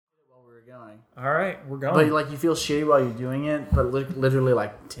we're going. All right, we're going. But like you feel shitty while you're doing it, but literally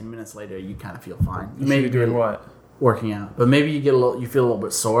like 10 minutes later, you kind of feel fine. You maybe doing what? Working out, but maybe you feel a little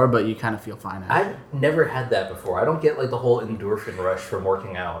bit sore, but you kind of feel fine. I've never had that before. I don't get like the whole endorphin rush from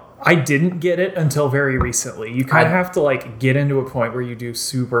working out. I didn't get it until very recently. You kind of have to like get into a point where you do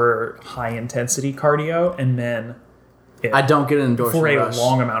super high intensity cardio, and then I don't get an endorphin for a rush.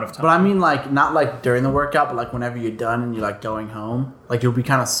 long amount of time. But I mean, like not like during the workout, but like whenever you're done and you're like going home, like you'll be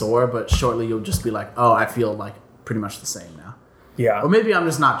kind of sore, but shortly you'll just be like, oh, I feel like pretty much the same now. Yeah. Or maybe I'm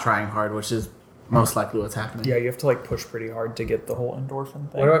just not trying hard, which is most likely what's happening. Yeah, you have to like push pretty hard to get the whole endorphin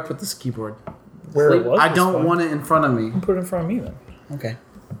thing. Where do I put this keyboard? Where it was? I don't want it in front of me. Put it in front of me then. Okay.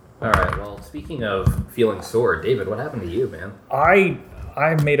 All right. Well, speaking of feeling sore, David, what happened to you, man? I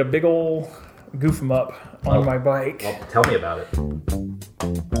made a big ol' goof 'em up on my bike. Well, tell me about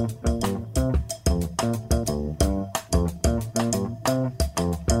it.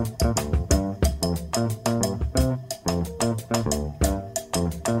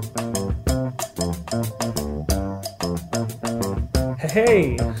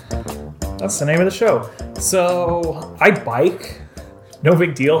 Hey, that's the name of the show. So I bike, no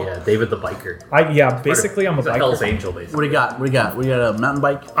big deal. Yeah, David the biker. Basically I'm a He's a Hell's biker. Angel, basically. What do you got? We got a mountain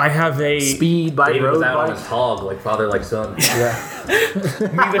bike, I have a speed bike, David was road out on bike. his hog like father, like son.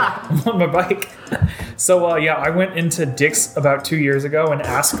 I'm on my bike. So I went into Dick's about 2 years ago and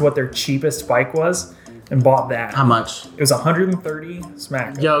asked what their cheapest bike was and bought that. How much? It was 130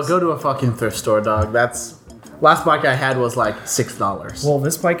 smack. Yo, go to a fucking thrift store, dog. Last bike I had was like $6. Well,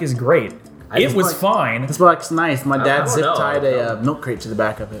 this bike is great. It was fine. This bike's nice. My dad don't zip know. tied a milk crate to the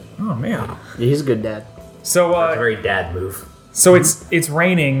back of it. Oh man. Yeah, he's a good dad. So That's a very dad move. So it's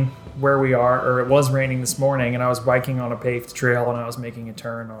raining where we are, or it was raining this morning, and I was biking on a paved trail, and I was making a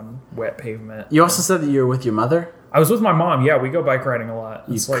turn on wet pavement. You also said that you were with your mother? I was with my mom. Yeah, we go bike riding a lot.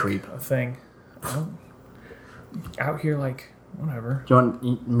 You It's like creep. a thing. Out here, like whatever. Do you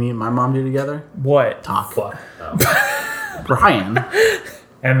want me and my mom do together? What? Talk. Fuck. Oh. Brian.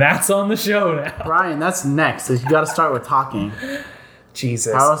 And that's on the show now. Brian, that's next. So you got to start with talking.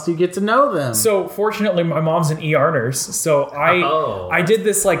 Jesus. How else do you get to know them? So fortunately, my mom's an ER nurse, so I did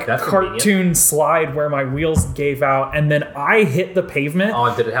this like that's cartoon convenient. slide where my wheels gave out, and then I hit the pavement. Oh,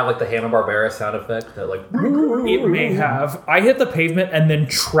 and did it have like the Hanna-Barbera sound effect? That like. It may have. I hit the pavement and then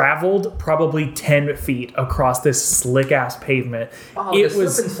traveled probably 10 feet across this slick ass pavement. Oh, it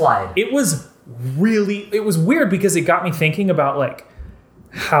was slip and slide. It was weird because it got me thinking about like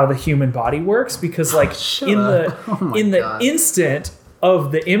how the human body works, because like in the instant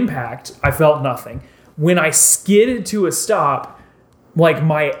of the impact, I felt nothing. When I skidded to a stop, like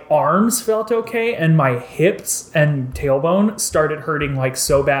my arms felt okay, and my hips and tailbone started hurting like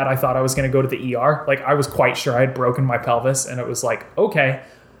so bad I thought I was going to go to the ER. Like I was quite sure I had broken my pelvis, and it was like, okay,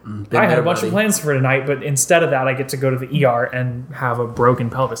 I had a bunch of plans for tonight, but instead of that, I get to go to the ER and have a broken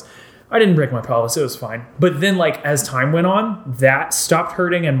pelvis. I didn't break my pelvis, it was fine. But then like as time went on, that stopped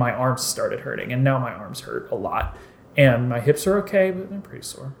hurting and my arms started hurting, and now my arms hurt a lot. And my hips are okay, but they're pretty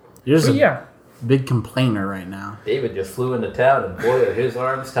sore. You're just yeah. big complainer right now. David just flew into town, and boy, are his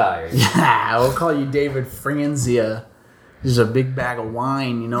arms tired. Yeah, we'll call you David Frenzia. Just a big bag of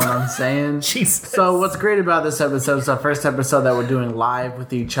wine, you know what I'm saying? Jesus. So what's great about this episode is our first episode that we're doing live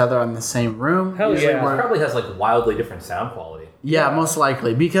with each other in the same room. Hell Usually yeah. it probably has like wildly different sound quality. Yeah, most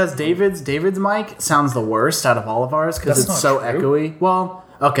likely. Because David's mic sounds the worst out of all of ours because That's it's not so true. echoey. Well,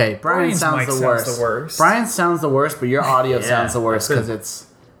 okay, Brian Brian's sounds mic the sounds worst. the worst. Brian sounds the worst, but your audio Yeah, sounds the worst that's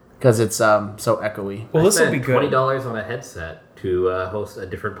because it's so echoey. Well, this will be spent good. $20 on a headset to host a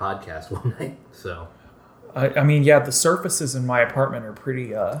different podcast one night. So I mean, yeah, the surfaces in my apartment are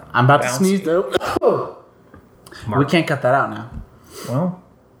pretty I'm about to bouncy. sneeze though. We can't cut that out now. Well,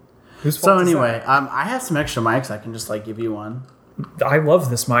 whose So fault is anyway, I have some extra mics. I can just like give you one. that? I love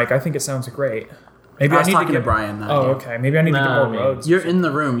this mic. I think it sounds great. Maybe I was need talking to to get Brian, though, Oh, yeah. okay. Maybe I need to get Nah, more I mean, roads. You're in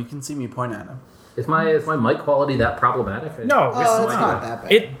the room. You can see me point at him. is my mic quality that problematic? No, it's not that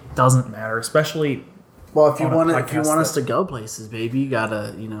bad. It doesn't matter, especially. Well, if you on a want podcast us to go places, baby, you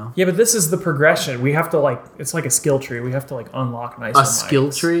gotta, Yeah, but this is the progression. We have to like. It's like a skill tree. We have to like unlock nicer a skill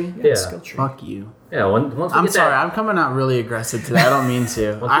mics. tree. Yeah, Yeah. skill tree. Fuck you. Yeah, once we I'm get sorry. that, I'm coming out really aggressive today. I don't mean to.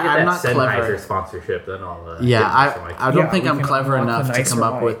 once we get I'm that not Sennheiser clever. sponsorship, then I'll. Yeah, get nicer mics. I don't Yeah, think we I'm can clever unlock the enough to come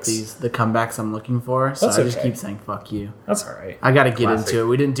nicer up with mics. the comebacks I'm looking for. So That's I just okay. keep saying fuck you. That's all right. I gotta get Classic. into it.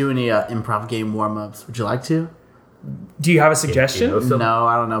 We didn't do any improv game warm ups. Would you like to? Do you have a suggestion? You know some- No,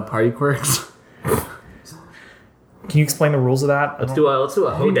 I don't know. Party quirks. Can you explain the rules of that? Let's do a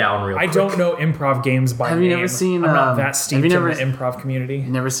hoedown real I quick. don't know improv games by Have name. you never seen, I'm not have that steeped you never- in the improv community.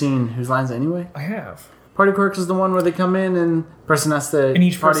 You never seen Whose Lines Anyway? I have. Party quirks is the one where they come in and person has to. And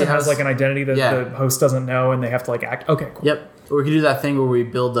each person has like an identity that Yeah. the host doesn't know, and they have to like act. Okay, cool. Yep. Or we could do that thing where we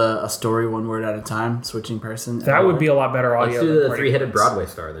build a story one word at a time, switching person. That would be a lot better audio. Let's do than the Party three-headed Quirks. Broadway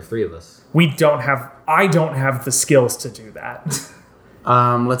star. There's 3 of us. I don't have the skills to do that.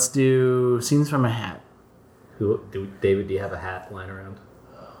 Let's do scenes from a hat. David, do you have a hat lying around?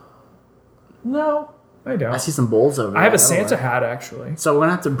 No, I don't. I see some bowls over there. I have a That'll Santa work. hat actually. So we're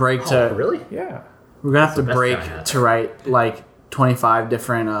gonna have to break to. Oh, really? Yeah. We're gonna have to the best break kind of hat. to write like 25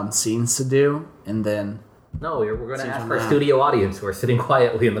 different scenes to do, and then No, we're going to Scenes ask from our that. studio audience who are sitting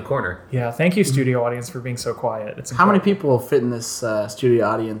quietly in the corner. Yeah. Thank you, studio audience, for being so quiet. It's how many incredible. people fit in this studio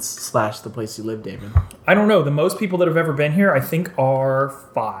audience / the place you live, David? I don't know. The most people that have ever been here, I think, are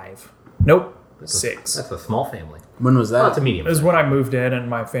 5. Nope, 6. That's a small family. When was that? Oh, it's a medium. It was when I moved in and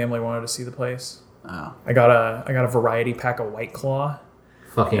my family wanted to see the place. Oh. I got a variety pack of White Claw.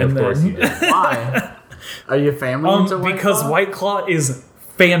 Fucking and of course then- you did. Why? Are you a family into White Because Claw? White Claw is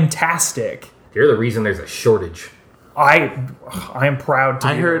fantastic. You're the reason there's a shortage. I am proud to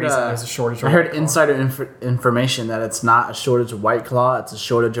I be heard the reason there's a shortage of I heard White Claw. insider information that it's not a shortage of White Claw, it's a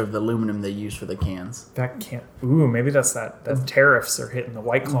shortage of the aluminum they use for the cans. That can't. Ooh, maybe that's that tariffs are hitting the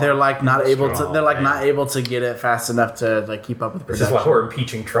White Claw. They're like not able to. strong, They're like man. not able to get it fast enough to like keep up with This is production. why we're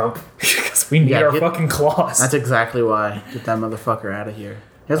impeaching Trump. because we need Yeah, our get- fucking claws. That's exactly why. Get that motherfucker out of here.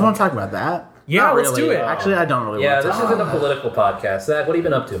 You guys want to talk about that? Yeah, Not let's really. do it. Actually, I don't really Yeah, want to. this isn't a political podcast. Zach, what have you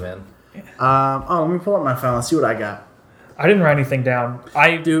been up to, man? Let me pull up my phone. Let's see what I got. I didn't write anything down.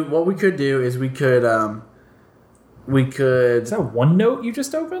 Dude, what we could do is we could. Is that OneNote you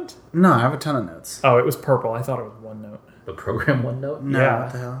just opened? No, I have a ton of notes. Oh, it was purple. I thought it was OneNote. The program OneNote? No, Yeah.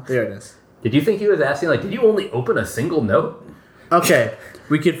 what the hell? There it is. Did you think he was asking, like, did you only open a single note? Okay,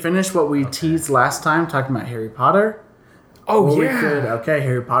 we could finish what we teased last time, talking about Harry Potter. Oh, Or yeah. we could. Okay,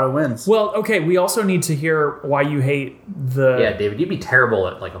 Harry Potter wins. Well, okay, we also need to hear why you hate the... Yeah, David, you'd be terrible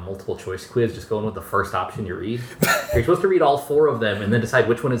at, like, a multiple choice quiz, just going with the first option you read. You're supposed to read all 4 of them and then decide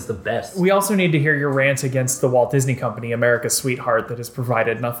which one is the best. We also need to hear your rant against the Walt Disney Company, America's sweetheart, that has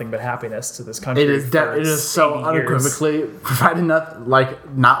provided nothing but happiness to this country. It is. for It is so 80 years. unequivocally provided nothing.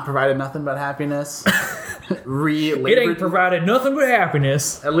 Like not provided nothing but happiness. It ain't provided nothing but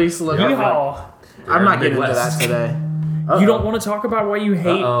happiness. At least look. Up, Yeehaw. I'm not getting into Midwest. that today. You don't want to talk about why you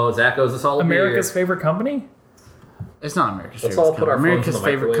hate Uh-oh, Zach owes us all a America's beer. favorite company? It's not America's Let's favorite all put our company. phones in America's the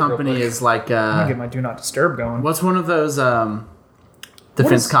favorite microwave real company quick. is like I'm gonna get my Do Not Disturb going. what's one of those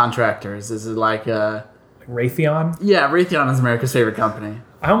defense is- contractors? Is it like Raytheon? yeah, Raytheon is America's favorite company.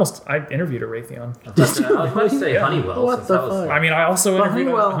 I interviewed a Raytheon. I was about to say Yeah. Honeywell. What since the that was- fuck? I mean, I also But interviewed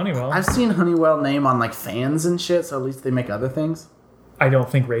Honeywell, Honeywell. I've seen Honeywell name on like fans and shit, so at least they make other things. I don't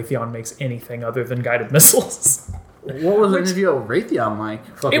think Raytheon makes anything other than guided missiles. What was the interview of Raytheon like?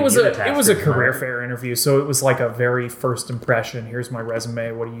 Fucking It was a Unitaskers, career man. fair interview, so it was like a very first impression. Here's my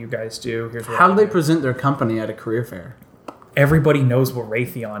resume. What do you guys do? Here's what How I do they do. present their company at a career fair? Everybody knows what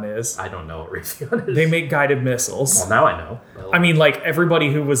Raytheon is. I don't know what Raytheon is. They make guided missiles. Well, now I know. I mean, like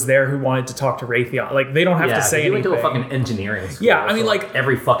everybody who was there who wanted to talk to Raytheon, like they don't have yeah, to say you anything. went to a fucking engineering school. Yeah, I mean, so, like-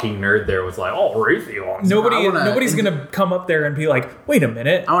 every fucking nerd there was like, "Oh, Raytheon." Nobody's gonna come up there and be like, "Wait a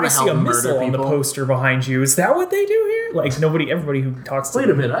minute, I wanna see a help murder missile on the people." poster behind you. Is that what they do here?" Like everybody who talks to Wait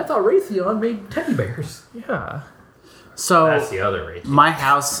a minute, I thought Raytheon made teddy bears. Yeah, So That's the other Raytheon. my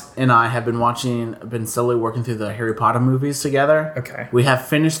house and I have been slowly working through the Harry Potter movies together. Okay. We have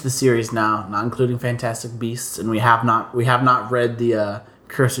finished the series now, not including Fantastic Beasts, and we have not read the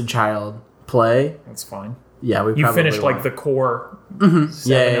Cursed Child play. that's fine. Yeah, we You probably finished like won't. the core yeah.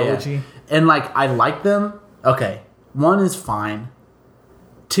 sevenology. And like I like them. Okay, 1 is fine.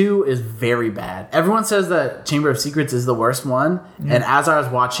 2 is very bad. Everyone says that Chamber of Secrets is the worst one, and as I was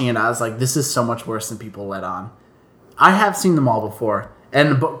watching it, I was like, this is so much worse than people let on. I have seen them all before,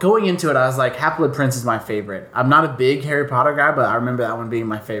 and going into it, I was like, Half-Blood Prince is my favorite. I'm not a big Harry Potter guy, but I remember that one being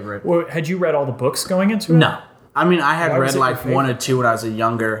my favorite. Well, had you read all the books going into it? No. I mean, I had Why was read it like your 1 or 2 when I was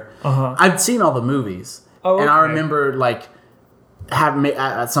younger. Uh-huh. I'd seen all the movies. Oh, And I okay. remember like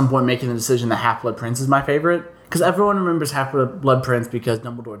at some point making the decision that Half-Blood Prince is my favorite. Because everyone remembers Half-Blood Prince because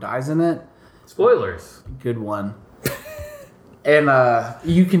Dumbledore dies in it. Spoilers. Good one. And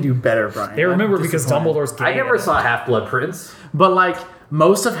you can do better, Brian. They remember I'm because disappointed. Dumbledore's gay. I never in it. saw Half-Blood Prince. But like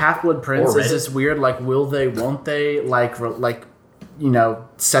most of Half-Blood Prince Or is Reddit. this weird like will they won't they like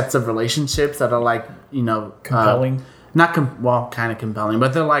sets of relationships that are like Compelling. kind of compelling,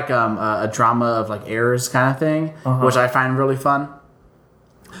 but they're like a drama of like errors kind of thing, which I find really fun.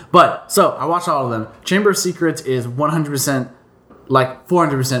 But so I watched all of them. Chamber of Secrets is 100%, like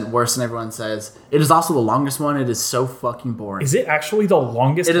 400% worse than everyone says. It is also the longest one. It is so fucking boring. Is it actually the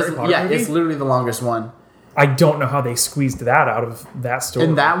longest It is, Harry Potter yeah, movie? it's literally the longest one. I don't know how they squeezed that out of that story.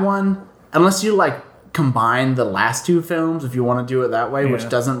 In that one, unless you like combine the last two films, if you want to do it that way, which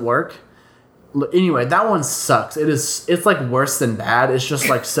doesn't work. Anyway, that one sucks. It's like worse than bad. It's just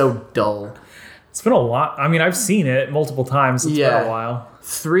like so dull. It's been a lot. I mean, I've seen it multiple times. It's been a while.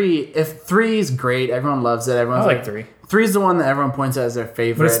 3 is great, everyone loves it. Everyone's like 3. 3 is the one that everyone points out as their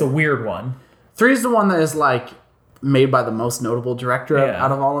favorite. But it's the weird one. 3 is the one that is like made by the most notable director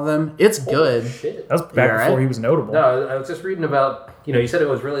out of all of them. It's good. Shit. That was back before he was notable. No, I was just reading about, you said it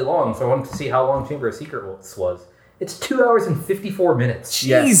was really long, so I wanted to see how long Chamber of Secrets was. It's 2 hours and 54 minutes.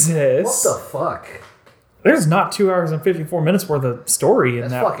 Jesus. Yes. What the fuck? There's not 2 hours and 54 minutes worth of story in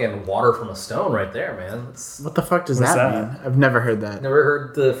That's that. fucking water from a stone right there, man. What the fuck does that mean? I've never heard that. Never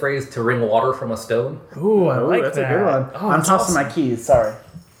heard the phrase to wring water from a stone? Ooh, I like that's that. a good one. Oh, I'm tossing my keys. Sorry.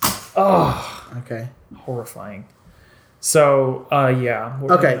 Oh. Okay. Horrifying. So, yeah.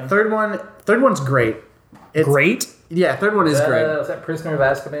 Okay, third one's great. Great? Yeah, third one is great. Is that Prisoner of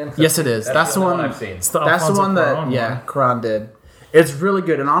Azkaban? Yes, it is. That's the one I've seen. That's the one that Cuarón did. It's really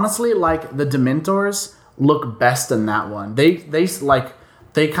good, and honestly, like the Dementors look best in that one. They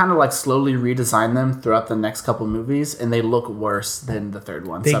kind of like slowly redesign them throughout the next couple movies, and they look worse than the third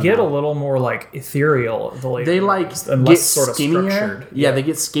one. They get a little more like ethereal. They like and get less sort of skinnier. structured. Yeah, they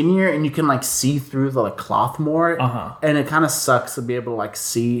get skinnier, and you can like see through the like cloth more. And it kind of sucks to be able to like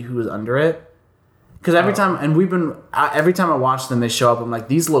see who's under it. Because every time I watch them, they show up. I'm like,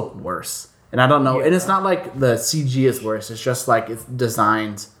 these look worse, and I don't know. Yeah. And it's not like the CG is worse. It's just like it's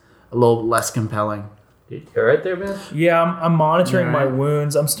designed a little less compelling. You're right there, man. Yeah, I'm monitoring my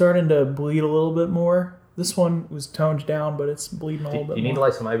wounds. I'm starting to bleed a little bit more. This one was toned down, but it's bleeding a little bit. You need more.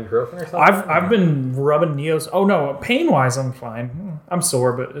 like some ibuprofen or something. I've been rubbing Neos. Oh no, pain wise, I'm fine. I'm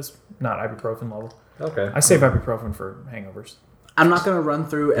sore, but it's not ibuprofen level. Okay. I save ibuprofen for hangovers. I'm not going to run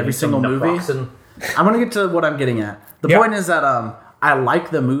through every single movie. I'm going to get to what I'm getting at. The point is that I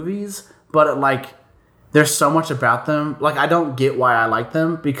like the movies, but there's so much about them. Like, I don't get why I like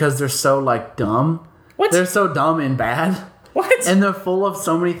them because they're so like dumb. What? They're so dumb and bad. What? And they're full of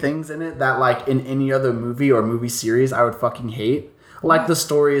so many things in it that like in any other movie or movie series I would fucking hate. Like the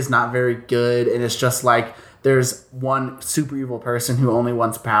story is not very good, and it's just like there's one super evil person who only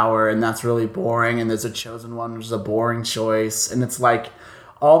wants power, and that's really boring, and there's a chosen one which is a boring choice, and it's like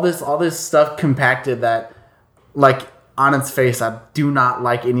all this stuff compacted that like on its face I do not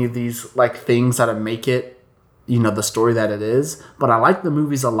like any of these like things that make it the story that it is, but I like the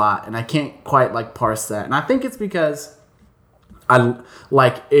movies a lot, and I can't quite like parse that. And I think it's because I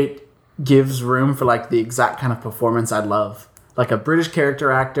like it gives room for like the exact kind of performance I love. Like a British character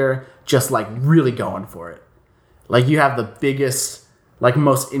actor just like really going for it. Like you have the biggest, like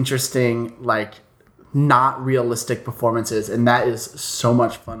most interesting, like not realistic performances, and that is so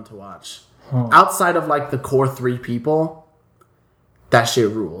much fun to watch. Outside of like the core 3 people, that shit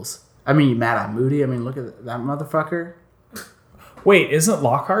rules. I mean, Mad-Eye Moody. I mean, look at that motherfucker. Wait, isn't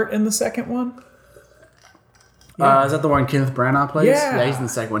Lockhart in the second one? Is that the one Kenneth Branagh plays? Yeah, he's in the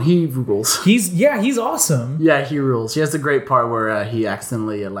second one. He rules. He's awesome. Yeah, he rules. He has the great part where he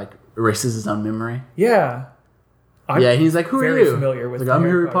accidentally like erases his own memory. Yeah. He's like, who are you? Very familiar with I'm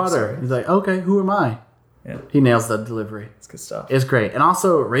Harry Potter. He's like, okay, who am I? Yeah. He nails the delivery. It's good stuff. It's great. And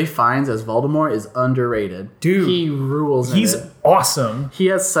also, Ralph Fiennes as Voldemort is underrated. Dude. He rules. He's awesome. He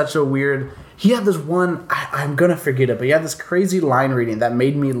has such a weird... He had this one... I'm going to forget it, but he had this crazy line reading that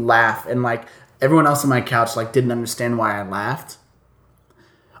made me laugh. And like everyone else on my couch like didn't understand why I laughed.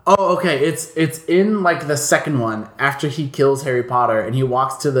 Oh, okay. It's in like the second one after he kills Harry Potter and he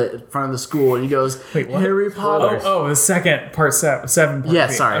walks to the front of the school and he goes, "Wait, what? Harry Potter." Oh, the second part 7. Yeah,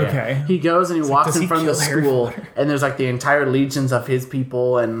 sorry. Okay. Yeah. He goes and he walks in front of the school and there's like the entire legions of his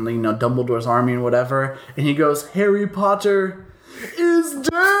people and Dumbledore's army and whatever. And he goes, "Harry Potter is dead."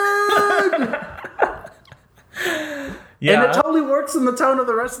 Yeah. And it totally works in the tone of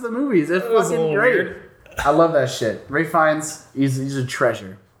the rest of the movies. It's fucking great. Weird. I love that shit. Ralph Fiennes, he's a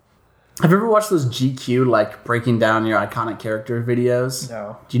treasure. Have you ever watched those GQ, like, breaking down your iconic character videos?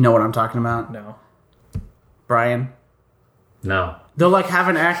 No. Do you know what I'm talking about? No. Brian? No. They'll, like, have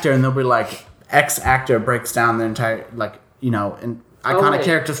an actor, and they'll be like, X actor breaks down their entire, like, and iconic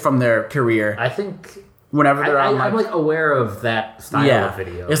characters from their career. I think... Whenever they're on, I'm, like, aware of that style of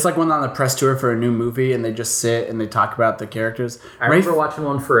video. It's like when they're on the press tour for a new movie, and they just sit and they talk about the characters. I remember watching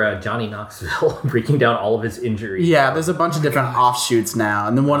one for Johnny Knoxville, breaking down all of his injuries. Yeah, there's a bunch of different offshoots now,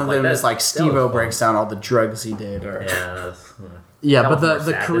 and then one of them is like Steve-O breaks down all the drugs he did. Or but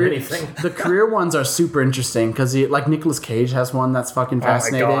the career ones are super interesting because like Nicolas Cage has one that's fucking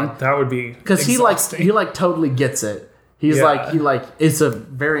fascinating. Oh my God, that would be because he totally gets it. He's Yeah. it's a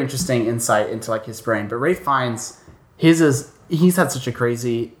very interesting insight into like his brain. But Ray finds he's had such a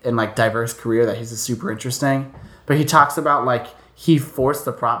crazy and like diverse career that his is super interesting. But he talks about like he forced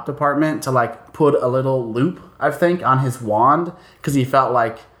the prop department to like put a little loop, I think, on his wand because he felt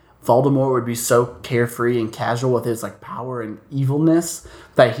like Voldemort would be so carefree and casual with his like power and evilness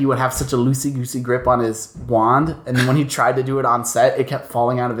that he would have such a loosey-goosey grip on his wand. And then when he tried to do it on set, it kept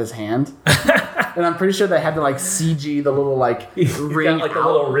falling out of his hand. And I'm pretty sure they had to like CG the little like ring, got like a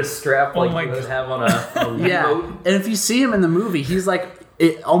little wrist strap like my you would God. have on a yeah. remote. And if you see him in the movie, he's like,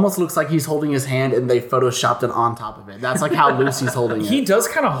 it almost looks like he's holding his hand and they photoshopped it on top of it. That's like how loose he's holding it. He does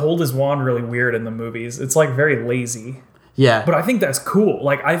kind of hold his wand really weird in the movies. It's like very lazy. Yeah. But I think that's cool.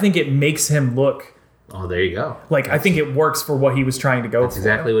 Like, I think it makes him look Oh, there you go. like, I think it works for what he was trying to go That's for.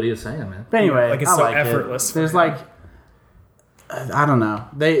 exactly what he was saying, man. But anyway, Like, it's I so like effortless It. for There's him. like, I don't know.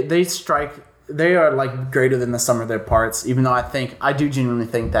 They are like greater than the sum of their parts. Even though I do genuinely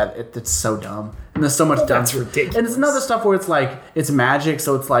think that it's so dumb and there's so much dumb. That's ridiculous. And it's another stuff where it's like it's magic,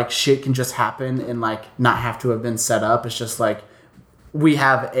 so it's like shit can just happen and like not have to have been set up. It's just like we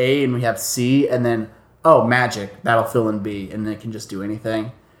have A and we have C, and then magic that'll fill in B, and it can just do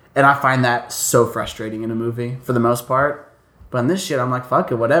anything. And I find that so frustrating in a movie for the most part. But in this shit, I'm like, fuck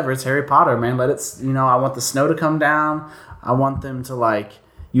it, whatever. It's Harry Potter, man. Let it, I want the snow to come down. I want them to, like,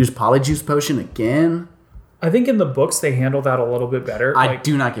 use Polyjuice Potion again. I think in the books they handle that a little bit better. I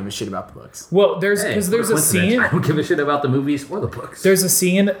do not give a shit about the books. Well, there's Hey, because what there's a coincidence. scene. I don't give a shit about the movies or the books. There's a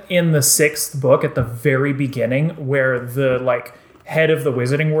scene in the 6th book at the very beginning where the like head of the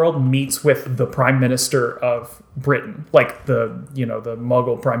Wizarding World meets with the Prime Minister of Britain, like the the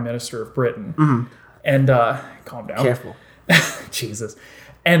Muggle Prime Minister of Britain. Mm-hmm. And calm down. Careful. Jesus.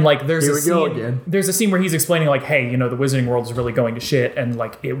 And like there's Here a we go scene again. there's a scene where he's explaining like, hey, the Wizarding World is really going to shit and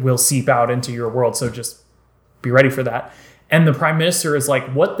like it will seep out into your world, so just be ready for that. And the Prime Minister is like,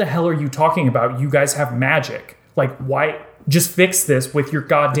 what the hell are you talking about? You guys have magic. Like, why just fix this with your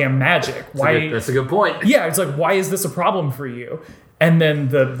goddamn magic? Why That's a good point. Yeah, it's like, why is this a problem for you? And then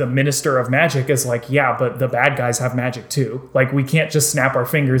the Minister of Magic is like, yeah, but the bad guys have magic too. Like, we can't just snap our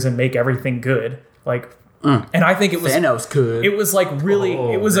fingers and make everything good. Like, and I think it was Thanos could. it was like really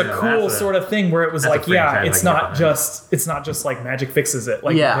Oh, it was a man, cool that's a- sort of thing where it was that's a like, yeah, franchise it's I can not get behind. it's not just like magic fixes it.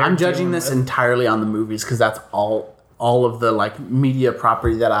 Like, Yeah, they're I'm judging dealing this with- entirely on the movies because that's all of the like media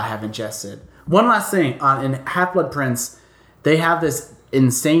property that I have ingested. One last thing, in Half-Blood Prince, they have this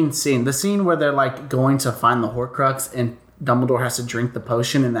insane scene. The scene where they're like going to find the Horcrux and Dumbledore has to drink the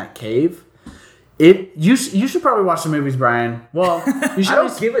potion in that cave. You should probably watch the movies, Brian. Well, you should I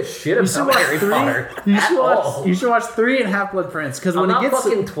don't give a shit you should about watch Harry 3. Potter. You should watch 3 and Half-Blood Prince because I'm when it not gets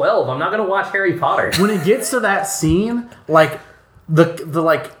fucking 12. I'm not gonna watch Harry Potter. when it gets to that scene, like the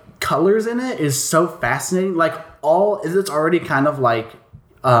like colors in it is so fascinating. Like it's already kind of like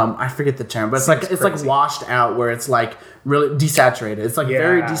I forget the term, but it's like it's like crazy. washed out where it's like really desaturated. It's like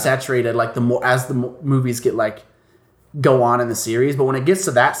very Yeah. desaturated. Like the more as the movies get like go on in the series, but when it gets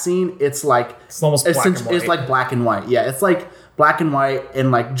to that scene, it's like It's almost black and white. It's like black and white. Yeah, it's like black and white and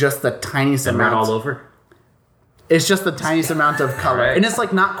like just the tiniest And red amount. all over. It's just the tiniest amount of color. Right. And it's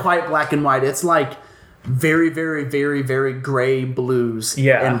like not quite black and white. It's like very, very, very, very gray blues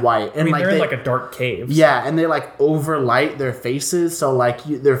and white. And I mean, like they're they, in like a dark cave. yeah, and they like overlight their faces. So like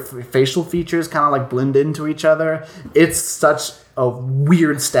their facial features kind of like blend into each other. It's such a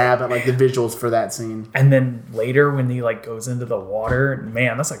weird stab at like the visuals for that scene. And then later when he like goes into the water,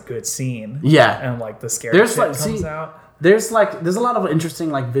 man, that's a good scene. Yeah. And like the scary There's shit like, comes out. There's a lot of interesting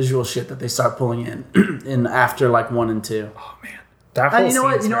like visual shit that they start pulling in after like 1 and 2. Oh man. That whole And you know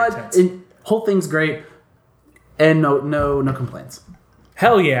what? scene's You know very what? tense. Whole thing's great, and no complaints.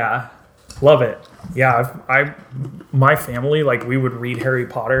 Hell yeah. Love it. Yeah, my family, like, we would read Harry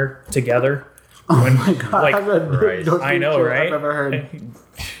Potter together. When, My God, like, I've read right. most I know, shit right? I've ever heard.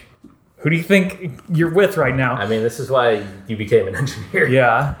 Who do you think you're with right now? I mean, this is why you became an engineer.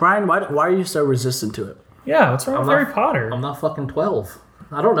 Yeah. Brian, why are you so resistant to it? Yeah, what's wrong with not- Harry Potter? I'm not fucking 12.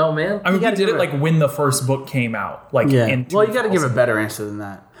 I don't know, man. I mean, we gotta did give it like when the first book came out. Like, in Well, you got to give a 2000. better answer than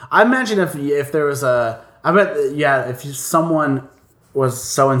that. I imagine if there was someone was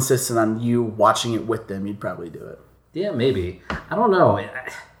so insistent on you watching it with them, you'd probably do it. Yeah, maybe. I don't know.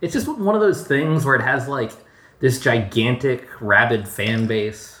 It's just one of those things where it has like this gigantic, rabid fan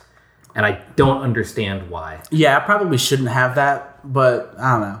base, and I don't understand why. Yeah, I probably shouldn't have that, but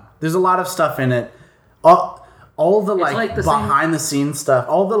I don't know. There's a lot of stuff in it. All the like the same- behind the scenes stuff,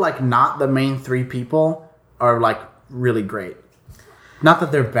 all the like not the main 3 people are like really great. Not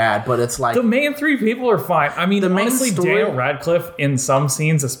that they're bad, but it's like The main 3 people are fine. I mean, The main honestly, story- Daniel Radcliffe in some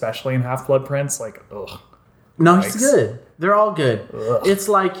scenes, especially in Half-Blood Prince, like, ugh. No, he's good. They're all good. Ugh. It's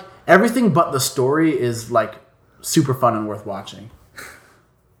like everything but the story is like super fun and worth watching.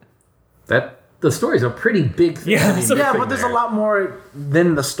 The story's a pretty big thing. Yeah, but there's a lot more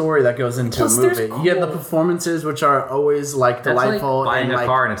than the story that goes into a movie. You get the performances, which are always like delightful. That's like buying a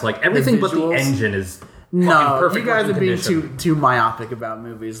car, and it's like everything but the engine is. No, you guys are being too myopic about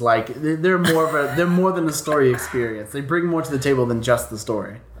movies. Like they're more than a story experience. They bring more to the table than just the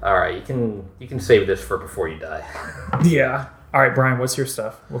story. All right, you can save this for before you die. Yeah. All right, Brian, what's your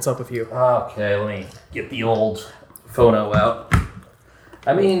stuff? What's up with you? Okay, let me get the old phono out.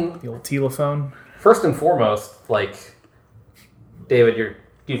 I mean, the old telephone. First and foremost, like David,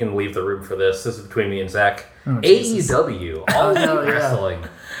 you can leave the room for this. This is between me and Zach. AEW, All Elite Wrestling,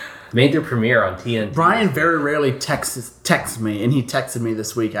 made their premiere on TNT. Brian very rarely texts me, and he texted me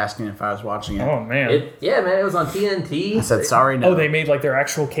this week asking if I was watching it. Oh man, it was on TNT. I said sorry. No. Oh, they made like their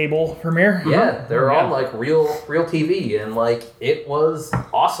actual cable premiere. Yeah, they're on like real TV, and like it was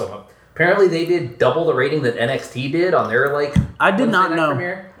awesome. Apparently, they did double the rating that NXT did on their like. I did not know.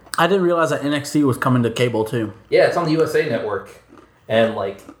 Premiere. I didn't realize that NXT was coming to cable too. Yeah, it's on the USA Network, and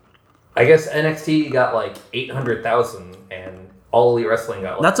like, I guess NXT got like 800,000, and All Elite Wrestling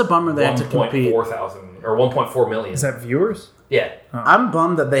got like that's a bummer. They have to compete 1,400 or 1.4 million. Is that viewers? Yeah, I'm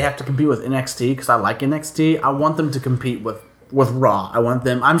bummed that they have to compete with NXT because I like NXT. I want them to compete with Raw. I want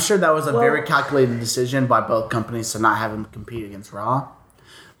them. I'm sure that was a very calculated decision by both companies to not have them compete against Raw.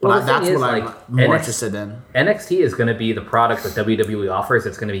 But that's what I'm more interested in. NXT is going to be the product that WWE offers.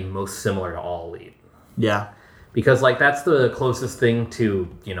 It's going to be most similar to All Elite. Yeah. Because, like, that's the closest thing to,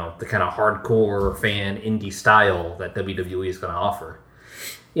 the kind of hardcore fan indie style that WWE is going to offer.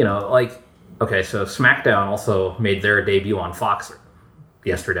 Okay, so SmackDown also made their debut on Fox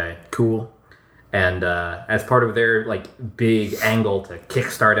yesterday. Cool. And as part of their, like, big angle to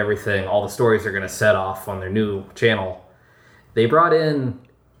kickstart everything, all the stories they're going to set off on their new channel, they brought in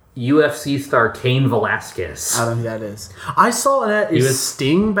UFC star Cain Velasquez. I don't know who that is. I saw that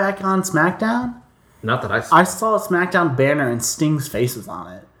Sting back on SmackDown. Not that I saw. I saw a SmackDown banner and Sting's face was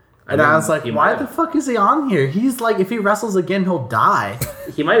on it. And I was like, why the fuck is he on here? He's like, if he wrestles again, he'll die.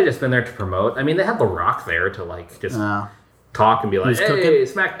 He might have just been there to promote. I mean, they had The Rock there to like just talk and be like, hey, cooking.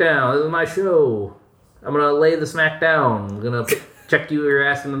 SmackDown, this is my show. I'm going to lay the SmackDown. I'm going to check your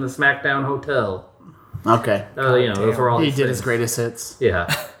ass into the SmackDown hotel. Okay. Those were all he did his greatest hits.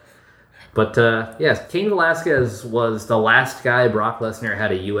 Yeah. But, yes, Cain Velasquez was the last guy Brock Lesnar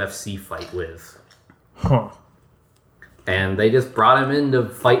had a UFC fight with. Huh. And they just brought him in to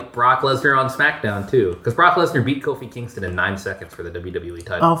fight Brock Lesnar on SmackDown, too. Because Brock Lesnar beat Kofi Kingston in 9 seconds for the WWE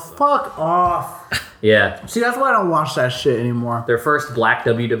title. Oh, fuck off. Yeah. See, that's why I don't watch that shit anymore. Their first black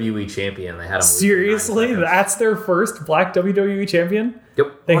WWE champion. They had him. Seriously? That's their first black WWE champion?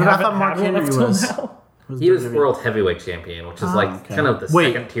 Yep. They haven't had one up till now? He was world heavyweight champion, which is kind of the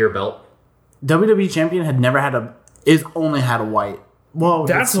second tier belt. WWE champion had never had only had a white. Well,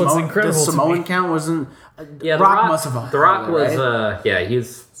 that's what's incredible. The Samoan count wasn't. Yeah, Rock must have. The Rock was. Right?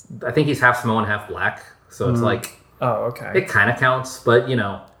 He's. I think he's half Samoan, half black. So it's like. Oh, okay. It kind of counts, but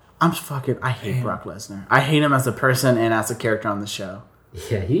I hate Brock Lesnar. I hate him as a person and as a character on the show.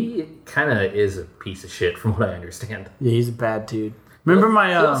 Yeah, he kind of is a piece of shit, from what I understand. Yeah, he's a bad dude. Remember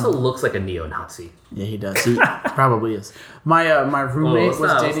he also looks like a neo-Nazi. Yeah, he does. He probably is. My roommate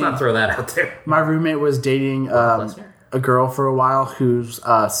was dating. Let's not throw that out there. My roommate was dating a girl for a while whose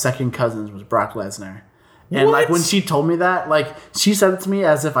second cousin was Brock Lesnar, and like when she told me that, like she said it to me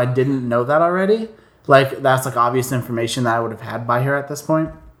as if I didn't know that already. Like that's like obvious information that I would have had by her at this point.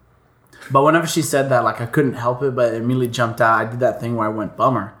 But whenever she said that, like I couldn't help it, but it immediately jumped out. I did that thing where I went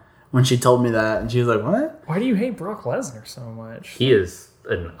bummer when she told me that, and she was like, "What? Why do you hate Brock Lesnar so much?" He is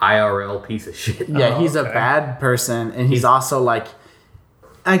an IRL piece of shit. Yeah, he's a bad person, and he's also like,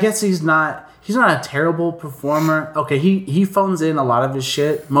 I guess he's not a terrible performer. Okay, he phones in a lot of his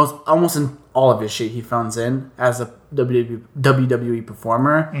shit. Almost in all of his shit, he phones in as a WWE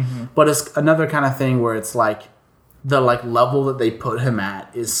performer. Mm-hmm. But it's another kind of thing where it's like the like level that they put him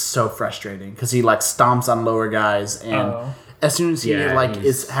at is so frustrating because he like stomps on lower guys and. As soon as he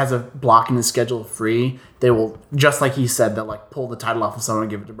has a block in his schedule free, they will, just like he said, they'll like pull the title off of someone and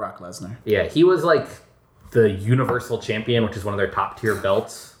give it to Brock Lesnar. Yeah, he was like the Universal Champion, which is one of their top tier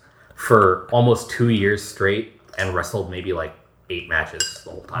belts, for almost 2 years straight and wrestled maybe like 8 matches the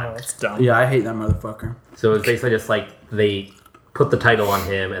whole time. Oh, that's dumb. Yeah, I hate that motherfucker. So it was basically just like they put the title on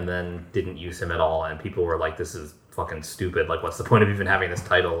him and then didn't use him at all, and people were like, "This is fucking stupid. Like, what's the point of even having this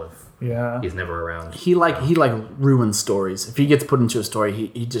title if he's never around?" He ruins stories. If he gets put into a story,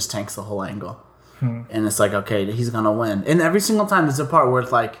 he just tanks the whole angle. And it's like, okay, he's gonna win. And every single time there's a part where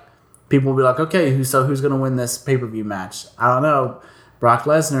it's like people will be like, okay, who's going to win this pay-per-view match? I don't know. Brock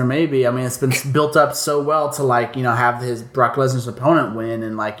Lesnar, maybe. I mean, it's been built up so well to, like, you know, have his Brock Lesnar's opponent win,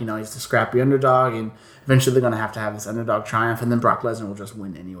 and, like, you know, he's the scrappy underdog, and eventually they're going to have this underdog triumph, and then Brock Lesnar will just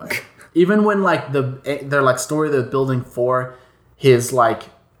win anyway. Even when, like, their, like, story they're building for his, like,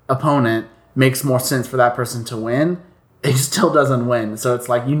 opponent makes more sense for that person to win, he still doesn't win. So it's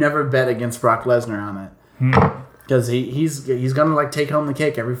like you never bet against Brock Lesnar on it. Because he's going to, like, take home the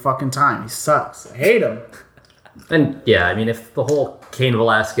cake every fucking time. He sucks. I hate him. And, yeah, I mean, if the whole Cain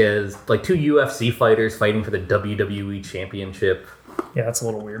Velasquez, like, 2 UFC fighters fighting for the WWE Championship... Yeah, that's a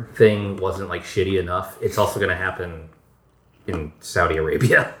little weird. ...thing wasn't, like, shitty enough, it's also going to happen in Saudi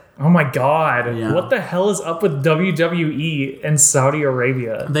Arabia. Oh, my God. Yeah. What the hell is up with WWE and Saudi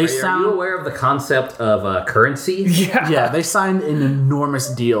Arabia? Are you aware of the concept of currency? Yeah, they signed an enormous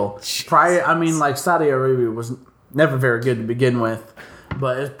deal. Saudi Arabia was never very good to begin with.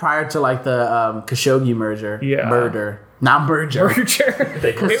 But it's prior to, like, the Khashoggi merger. Yeah. Not merger.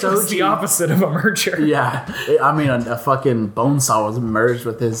 It was the opposite of a merger. Yeah. A fucking bone saw was merged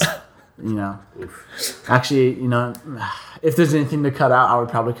with his, you know. Actually, you know, if there's anything to cut out, I would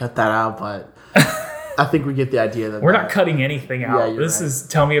probably cut that out. But I think we get the idea that we're not cutting anything out. Yeah, this is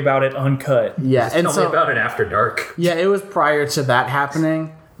Tell Me About It uncut. Yeah. Tell me about it after dark. Yeah, it was prior to that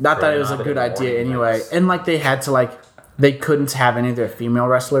happening. Not that it was a good idea anyway. And, like, they had to, like... They couldn't have any of their female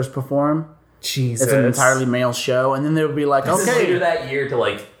wrestlers perform. Jesus. It's an entirely male show. And then they would be like, okay. Later that year to,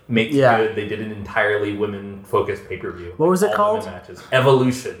 like, make good, they did an entirely women-focused pay-per-view. What was it called? Matches.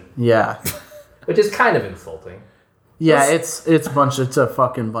 Evolution. Yeah. Which is kind of insulting. Yeah, it's a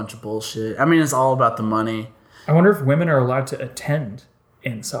fucking bunch of bullshit. I mean, it's all about the money. I wonder if women are allowed to attend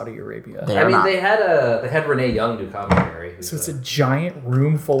in Saudi Arabia. They had Renee Young do commentary. So it's a giant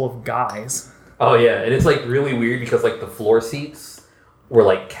room full of guys. Oh, yeah, and it's, like, really weird because, like, the floor seats were,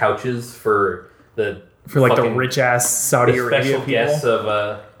 like, couches for the rich-ass Saudi Arabia people. Guests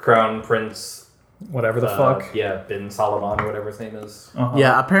of Crown Prince... Whatever the fuck. Yeah, Bin Salman or whatever his name is. Uh-huh.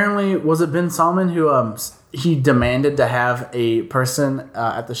 Yeah, apparently, was it Bin Salman who, he demanded to have a person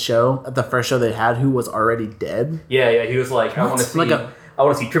at the first show they had who was already dead? Yeah, he was like, I want to see... I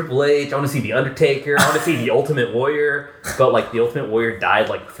want to see Triple H. I want to see The Undertaker. I want to see The Ultimate Warrior. But, like, The Ultimate Warrior died,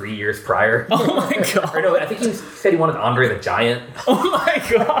 like, 3 years prior. Oh, my God. Or no, I think he said he wanted Andre the Giant. Oh, my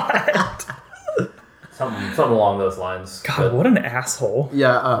God. Something along those lines. God, what an asshole.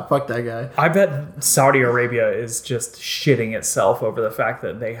 Yeah, fuck that guy. I bet Saudi Arabia is just shitting itself over the fact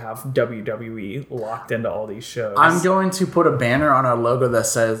that they have WWE locked into all these shows. I'm going to put a banner on our logo that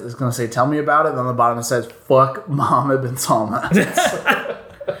says, it's going to say, tell me about it. And on the bottom it says, fuck Mohammed bin Salman.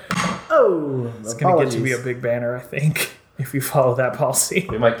 It's going to get to be a big banner, I think, if you follow that policy.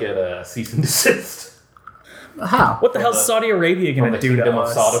 We might get a cease and desist. How? What the hell's Saudi Arabia going to do to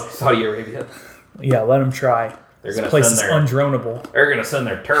us? Saudi Arabia. Yeah, let them try. This place is undronable. They're going to send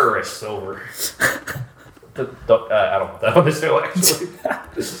their terrorists over. I don't know that on this show, actually.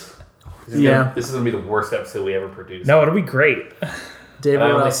 This is going to be the worst episode we ever produced. No, it'll be great. David,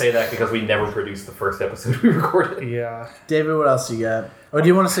 I only say that because we never produced the first episode we recorded. Yeah. David, what else you got? Or do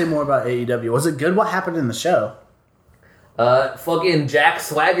you want to say more about AEW? Was it good? What happened in the show? Fucking Jack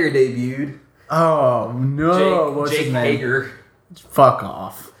Swagger debuted. Oh, no. What's his name? Hager. Fuck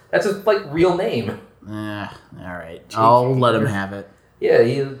off. That's his, like, real name. All right. I'll let him have it. Yeah,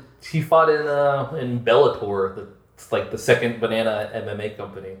 he fought in Bellator, the second banana MMA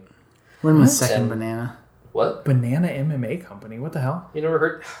company. What do you mean second banana? What? Banana MMA company? What the hell? You never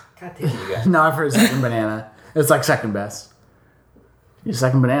heard? God damn you guys. No, I've heard second banana. It's like second best. Your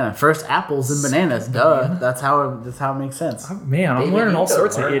second banana. First apples and bananas. Duh. Banana? That's how it makes sense. Oh, man, I'm learning all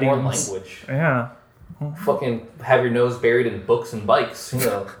sorts of idioms. Language. Yeah. Fucking have your nose buried in books and bikes. You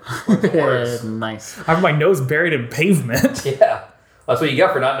know. Nice. I have my nose buried in pavement. Yeah. That's what you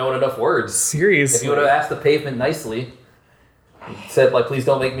got for not knowing enough words. Seriously. If you would have asked the pavement nicely, said, like, please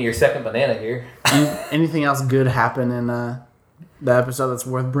don't make me your second banana here. Anything else good happen in the episode that's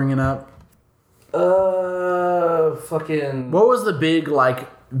worth bringing up? Fucking... What was the big, like,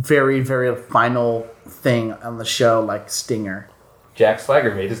 very, very final thing on the show, like, stinger? Jack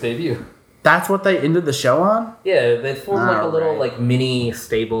Swagger made his debut. That's what they ended the show on? Yeah, they formed like a little like mini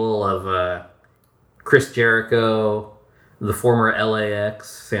stable of Chris Jericho, the former LAX,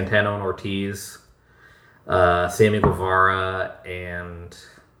 Santana and Ortiz, Sammy Guevara, and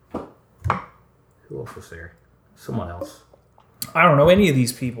who else was there? Someone else. I don't know any of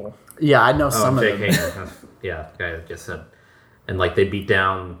these people. Yeah, I know some of them. Hager. Yeah, the guy I just said. And like they beat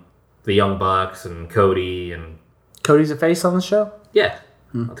down the Young Bucks and Cody and... Cody's a face on the show? Yeah.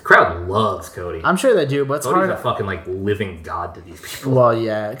 The crowd loves Cody. I'm sure they do, but it's Cody's hard. a fucking like living god to these people. Well,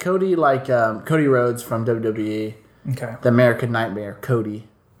 yeah, Cody Cody Rhodes from WWE, Okay. the American Nightmare, Cody.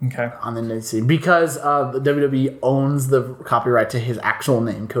 Okay. On the indie scene because the WWE owns the copyright to his actual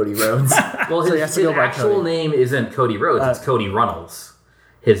name, Cody Rhodes. Well, So he his, has to his go by actual Cody. name isn't Cody Rhodes; it's Cody Runnels.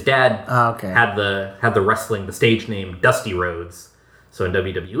 His dad Okay. had the wrestling the stage name Dusty Rhodes. So in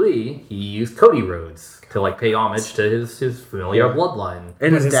WWE, he used Cody Rhodes to like pay homage to his familiar bloodline.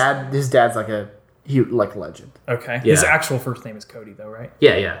 And Was his dad's like a legend. Okay. Yeah. His actual first name is Cody, though, right?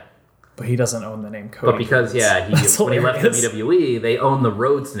 Yeah. But he doesn't own the name Cody. But because That's when he left hilarious. WWE, they own the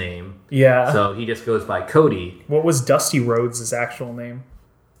Rhodes name, Yeah. so he just goes by Cody. What was Dusty Rhodes' actual name?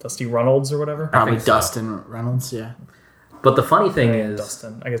 Dusty Reynolds or whatever? Probably think so. Dustin Reynolds, yeah. But the funny thing is,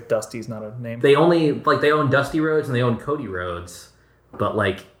 Dustin. I guess Dusty's not a name. they own Dusty Rhodes and they own Cody Rhodes, but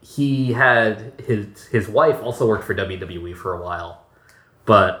like he had his wife also worked for WWE for a while,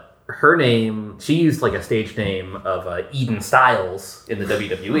 but her name, she used like a stage name of Eden Styles in the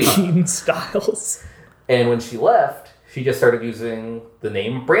WWE. Eden Styles. And when she left, she just started using the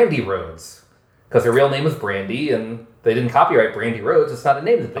name Brandy Rhodes because her real name was Brandy, and they didn't copyright Brandy Rhodes. It's not a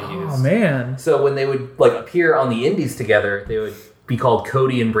name that they use. Oh, man. So when they would like appear on the indies together, they would be called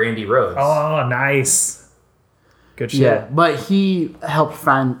Cody and Brandy Rhodes. Oh, nice. Good shit. Yeah, but he helped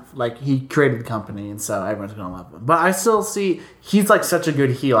he created the company, and so everyone's gonna love him. But I still see he's like such a good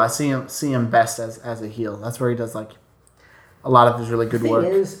heel. I see him best as a heel. That's where he does like a lot of his really good The thing work.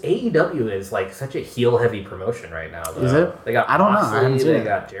 is, AEW is like such a heel heavy promotion right now. Though. Is it? They got I don't know. I Moxley, haven't seen they it.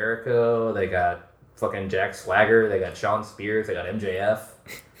 got Jericho, they got fucking Jack Swagger, they got Shawn Spears, they got MJF.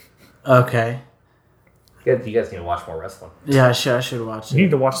 Okay. You guys need to watch more wrestling. Yeah, I should watch You it.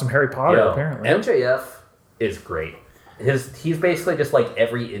 need to watch some Harry Potter, Yo, apparently. MJF is great. He's basically just like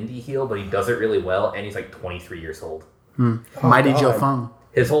every indie heel, but he does it really well, and he's like 23 years old. Mighty God. Joe Fung.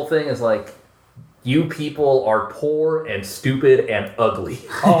 His whole thing is like, you people are poor and stupid and ugly.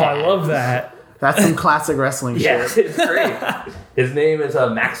 Oh, I love that. That's some classic wrestling Yeah, shit. it's great. His name is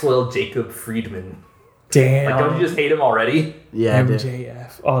Maxwell Jacob Friedman. Damn. Like, don't you just hate him already? Yeah, I did.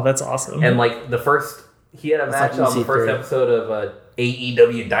 MJF. Oh, that's awesome. And like he had a match like on the first EC3. episode of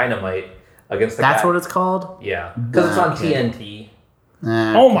AEW Dynamite against the That's guy. what it's called? Yeah, because it's on Okay. TNT.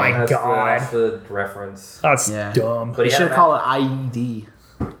 Oh my That's god. the reference. That's Yeah. dumb. But They he had should a call it IED.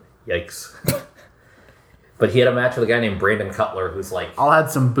 Yikes. But he had a match with a guy named Brandon Cutler, who's like I'll add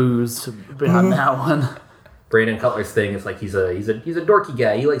some booze behind that one. Brandon Cutler's thing is like he's a dorky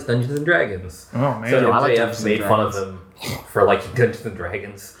guy. He likes Dungeons and Dragons. Oh, man. So I like MJF Dungeons and made fun of Dragons. him for liking Dungeons and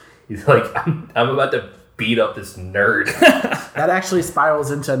Dragons. He's like, I'm about to beat up this nerd. That actually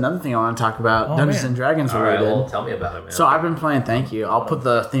spirals into another thing I want to talk about. Oh, Dungeons man. and Dragons All right, related. well, tell me about it, man. So I've been playing. Thank you. I'll put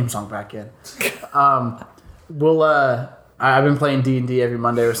the theme song back in. I've been playing D&D every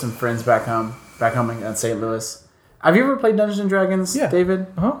Monday with some friends back home in St. Louis. Have you ever played Dungeons and Dragons, Yeah. David?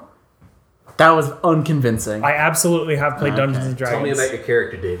 Uh-huh. That was unconvincing. I absolutely have played Dungeons and Dragons. Tell me about your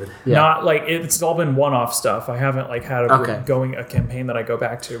character, David. Yeah. Not like it's all been one-off stuff. I haven't like had Okay. a campaign that I go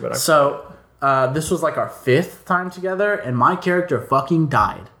back to, but So this was like our 5th time together, and my character fucking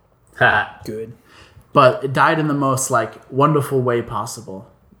died. Ha. good. But it died in the most like wonderful way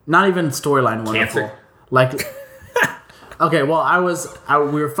possible. Not even storyline wonderful. Cancer. Like, okay, well,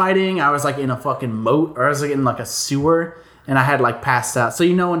 we were fighting. I was like in a fucking moat, or I was like in like a sewer, and I had like passed out. So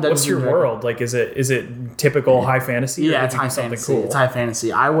you know when What's your world? Like, is it typical high fantasy? or Yeah, did it's you do high something fantasy. Cool? It's high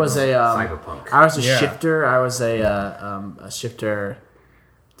fantasy. I was Cyberpunk. I was a Yeah. shifter. I was a shifter.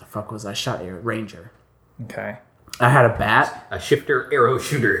 The fuck was I? Shot a ranger. Okay. I had a bat. A shifter arrow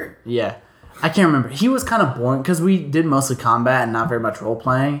shooter. Yeah. I can't remember. He was kind of boring because we did mostly combat and not very much role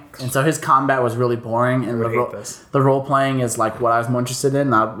playing, and so his combat was really boring. And would hate this. the role playing is like what I was more interested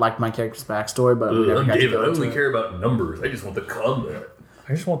in. I like my character's backstory, but we never I'm got to David. go I into only it. care about numbers. I just want the combat.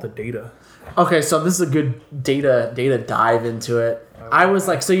 I just want the data. Okay, so this is a good data dive into it. I was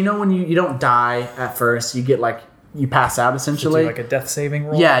like, so you know when you don't die at first, you get like you pass out Do essentially. like a death saving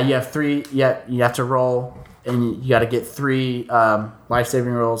roll. Yeah, you have 3. Yeah, you have to roll, and you got to get 3 life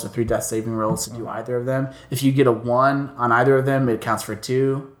saving rolls or 3 death saving rolls to do either of them. If you get a 1 on either of them, it counts for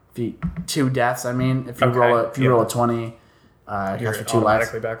 2. If you 2 deaths, I mean, if you Okay, roll a 20, it counts You're for 2 lives.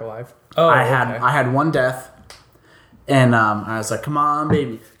 automatically back alive. Oh, I okay. had 1 death, and I was like, come on,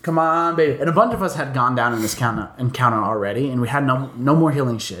 baby. And a bunch of us had gone down in this encounter already, and we had no more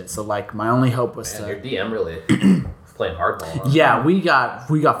healing shit. So like, my only hope was Man, to. your DM really was playing hardball. Huh? Yeah, we got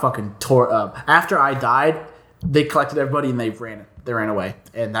fucking tore up. After I died, they collected everybody and they ran away,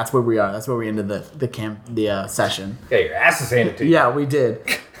 and that's where we are. That's where we ended the session. Yeah, your ass is handed to you. Yeah, we did.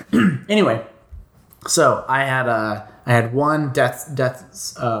 Anyway, so I had I had one death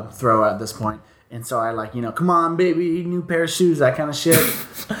throw at this point. And so I come on, baby, new pair of shoes, that kind of shit.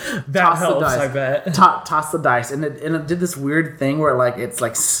 That helps, I bet. Toss the dice. And it did this weird thing where it's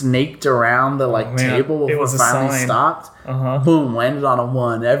snaked around the table before it finally stopped. Boom, landed on a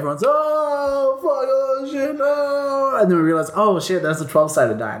 1. Everyone's, oh, fuck, oh, shit, no. And then we realized, oh, shit, that's a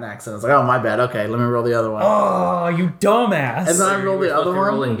 12-sided die in accident. I was like, oh, my bad. Okay, let me roll the other one. Oh, you dumbass. And then I rolled the other one.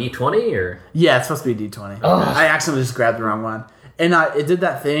 Rolling D20 or? Yeah, it's supposed to be D20. I accidentally just grabbed the wrong one. And it did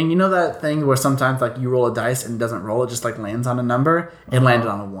that thing, that thing where sometimes you roll a dice and it doesn't roll, it just lands on a number. It landed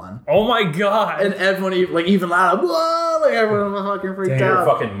on a 1. Oh my god! And everyone even louder, whoa! Everyone was fucking freaked out. You're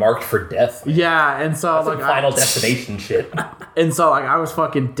fucking marked for death. Man. Yeah, and so that's Final Destination shit. And so I was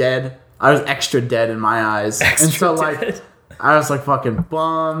fucking dead. I was extra dead in my eyes. And so dead. I was fucking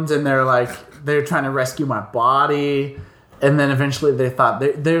bummed, and they're trying to rescue my body. And then eventually they thought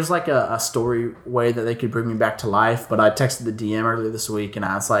there's a story way that they could bring me back to life. But I texted the DM earlier this week and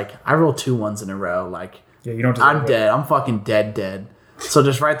I was like, I rolled 2 1s in a row. Yeah, you don't. I'm dead. I'm fucking dead. So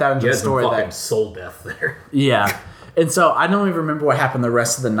just write that into the story. Fucking soul death there. Yeah. And so I don't even remember what happened the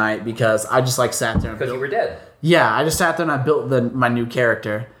rest of the night because I just sat there. Because you were dead. Yeah, I just sat there and I built my new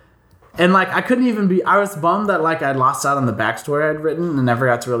character. And I couldn't even be. I was bummed that I'd lost out on the backstory I'd written and never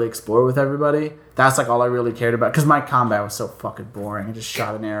got to really explore with everybody. That's all I really cared about because my combat was so fucking boring. I just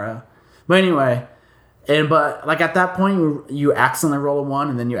shot an arrow. But anyway, but at that point you accidentally roll a 1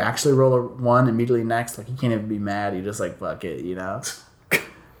 and then you actually roll a 1 immediately next. You can't even be mad. You just fuck it,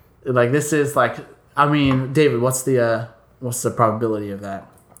 This is I mean, David, what's the probability of that?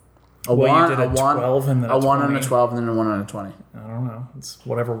 You did a 12 and then a 1 and a 12 and then a 1 and a 20. I don't know. It's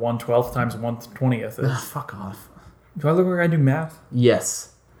whatever 1/12 times 1/20th is. Fuck off. Do I look like I do math? Yes.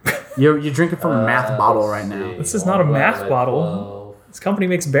 You're drinking from a math bottle right now. This is not a math bottle. This company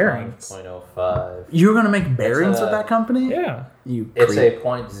makes bearings. 0.05. You're gonna make bearings with that company? Yeah. It's a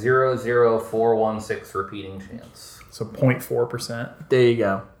 0.00416 repeating chance. So 0.4%. There you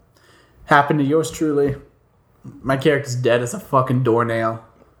go. Happened to yours truly. My character's dead as a fucking doornail.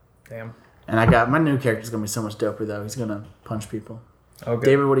 Damn. And my new character's gonna be so much doper though. He's gonna punch people. Okay.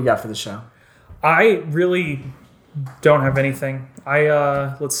 David, what do you got for the show? I really don't have anything.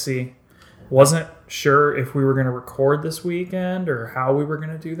 Let's see. Wasn't sure if we were going to record this weekend or how we were going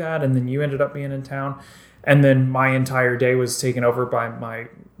to do that. And then you ended up being in town. And then my entire day was taken over by my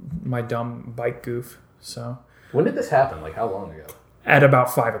dumb bike goof. So when did this happen? How long ago? At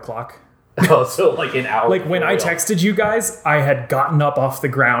about 5 o'clock. Oh, so an hour. When I texted you guys, I had gotten up off the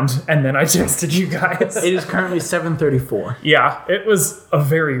ground, and then I texted you guys. It is currently 7:34. Yeah, it was a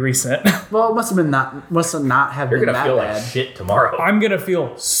very recent. Well, it must have not have You're been gonna that feel bad. like shit tomorrow. I'm gonna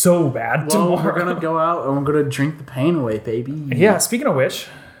feel so bad tomorrow. We're gonna go out and we're gonna drink the pain away, baby. Yeah. Speaking of which,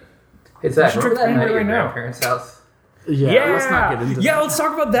 it's that. Drink Remember that night at your right now. grandparents' house? Yeah. Let's not get into that. Let's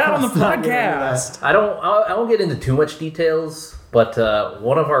talk about that on the podcast. I won't get into too much details, but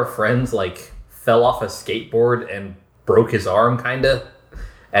one of our friends fell off a skateboard and broke his arm, kinda,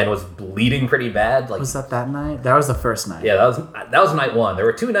 and was bleeding pretty bad. Was that night? That was the first night. Yeah, that was night 1. There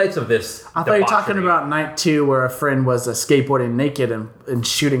were 2 nights of this. I thought you were talking about night 2, where a friend was skateboarding naked and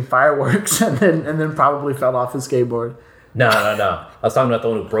shooting fireworks, and then probably fell off his skateboard. No. I was talking about the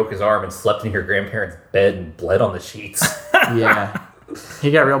one who broke his arm and slept in your grandparents' bed and bled on the sheets. Yeah,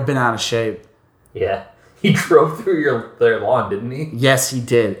 he got real bent out of shape. Yeah. He drove through their lawn, didn't he? Yes, he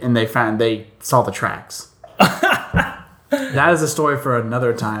did, and they saw the tracks. That is a story for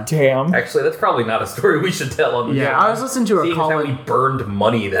another time. Damn. Actually, that's probably not a story we should tell on the show. I was listening to a call. How we burned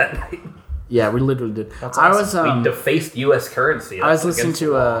money that night. Yeah, we literally did. That's awesome. We defaced U.S. currency. I was listening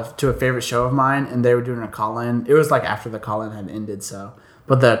to a favorite show of mine, and they were doing a call-in. It was after the call-in had ended,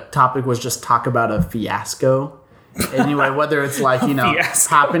 but the topic was just talk about a fiasco. Anyway, whether it's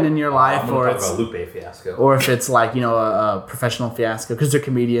happened in your life, or it's about Lupe fiasco, or if it's a professional fiasco, because they're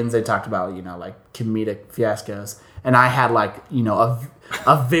comedians. They talked about comedic fiascos, and I had a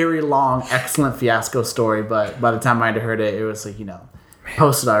very long, excellent fiasco story. But by the time I had heard it, it was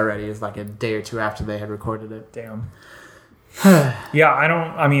posted already. It was a day or 2 after they had recorded it. Damn. Yeah,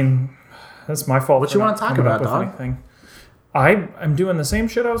 I mean, that's my fault. What you want to talk about, dog? Anything. I'm doing the same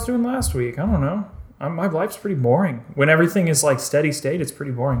shit I was doing last week. I don't know. My life's pretty boring. When everything is steady state, it's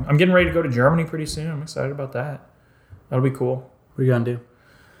pretty boring. I'm getting ready to go to Germany pretty soon. I'm excited about that. That'll be cool. What are you gonna do?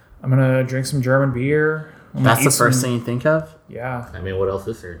 I'm gonna drink some German beer. That's the first thing you think of? Yeah. I mean, what else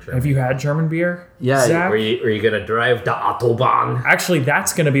is there in Germany? Have you had German beer? Yeah. Zach? Are you gonna drive the Autobahn? Actually,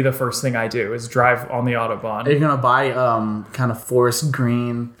 that's gonna be the first thing I do is drive on the Autobahn. Are you gonna buy kind of forest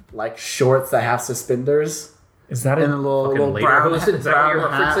green shorts that have suspenders? Is that in a little brown is that what you're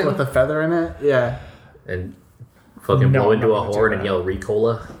hat referencing? with a feather in it? Yeah. And Fucking blow into a horn and yell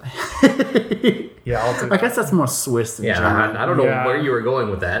Ricola. Yeah, I'll do that. I guess that's more Swiss than German. I don't know where you were going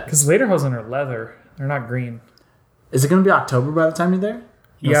with that. Because Lederhosen are leather. They're not green. Is it going to be October by the time you're there?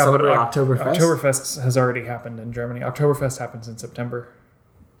 Yeah, but Oktoberfest? Oktoberfest has already happened in Germany. Oktoberfest happens in September.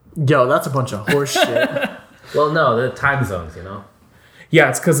 Yo, that's a bunch of horse shit. Well, no, the time zones, Yeah,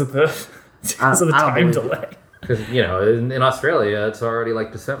 it's because of the time delay. Because, in Australia, it's already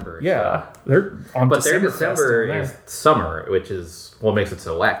like December. Yeah, they're on but their December December is summer, which is what makes it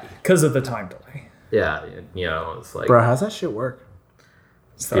so wacky. Because of the time delay. Yeah, it's like... Bro, how's that shit work?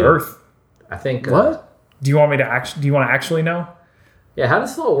 It's the Earth. I think... What? Do you want to actually know? Yeah, how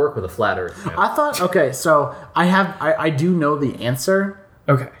does it all work with a flat Earth, man? I thought, okay, so I do know the answer.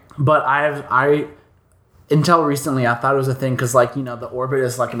 Okay. But until recently, I thought it was a thing because, the orbit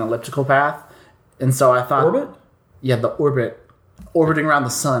is like an elliptical path. And so I thought... Orbit? Yeah, the orbit. Orbiting around the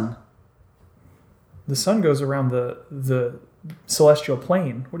sun. The sun goes around the celestial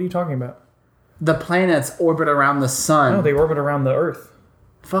plane. What are you talking about? The planets orbit around the sun. No, they orbit around the Earth.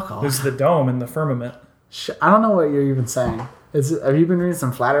 Fuck off. There's the dome and the firmament. I don't know what you're even saying. Have you been reading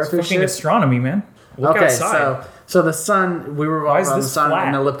some flat Earth It's fucking astronomy, man. Look okay, outside. so the sun, we revolve around the sun flat?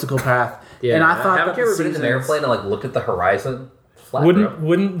 in an elliptical path. Yeah, and I thought haven't you ever been in an airplane and looked at the horizon? Flat,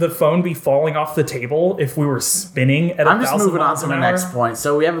 Wouldn't the phone be falling off the table if we were spinning at 1,000 miles an hour? I'm just moving on to the next point.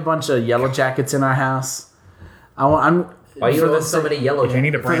 So we have a bunch of yellow jackets in our house. Why you own so many yellow jackets? You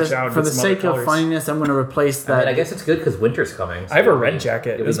need to branch out. For the sake of funniness, I'm going to replace that. I guess it's good because winter's coming. So I have a red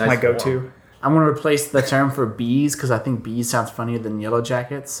jacket. It's my go-to. I'm going to replace the term for bees because I think bees sounds funnier than yellow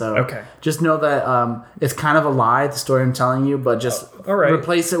jackets. So okay. Just know that it's kind of a lie, the story I'm telling you, but just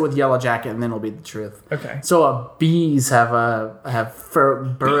replace it with yellow jacket and then it'll be the truth. Okay. So bees have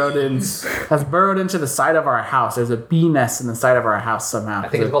burrowed into the side of our house. There's a bee nest in the side of our house somehow. I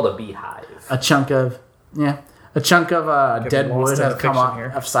think it's called a beehive. A chunk of dead wood has come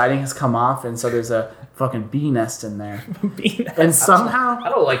off. Of siding has come off, and so there's a fucking bee nest in there. Bee nest. And somehow I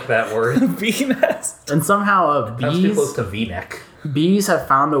don't like that word. Bee nest. And somehow That's too close to V-neck. Bees have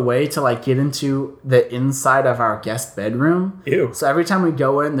found a way to get into the inside of our guest bedroom. Ew. So every time we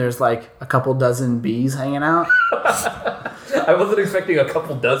go in, there's a couple dozen bees hanging out. I wasn't expecting a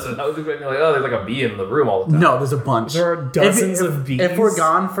couple dozen. I was expecting there's a bee in the room all the time. No, there's a bunch. There are dozens of bees. If we're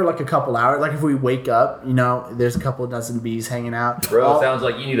gone for a couple hours, if we wake up, there's a couple dozen bees hanging out. Bro, sounds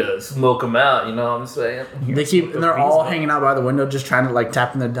like you need to smoke them out. You know what I'm saying? They're all hanging out by the window, just trying to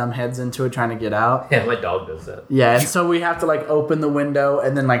tapping their dumb heads into it, trying to get out. Yeah, my dog does that. Yeah, and so we have to open the window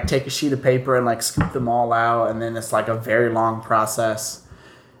and then take a sheet of paper and scoop them all out, and then it's a very long process.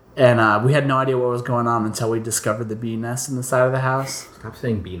 And we had no idea what was going on until we discovered the bee nest in the side of the house. Stop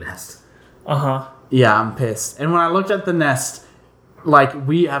saying bee nest. Uh-huh. Yeah, I'm pissed. And when I looked at the nest,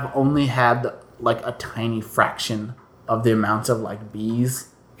 we have only had a tiny fraction of the amount of bees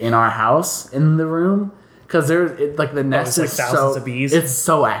in our house in the room. Because the nest is thousands of bees? It's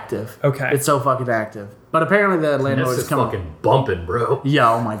so active. Okay. It's so fucking active. But apparently the landlord is coming. Fucking bumping, bro.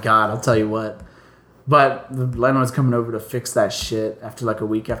 Yeah, oh my god, I'll tell you what. But the landlord's coming over to fix that shit after a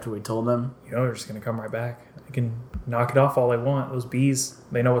week after we told them. They're just gonna come right back. They can knock it off all they want. Those bees,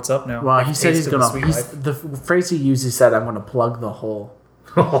 they know what's up now. Well, he said he's gonna. The phrase he used, he said, "I'm gonna plug the hole."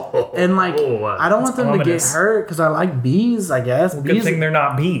 And I don't want them to get hurt because I like bees. I guess. Well, good thing they're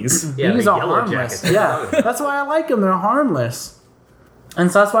not bees. Yeah, bees are harmless. Yeah, that's why I like them. They're harmless,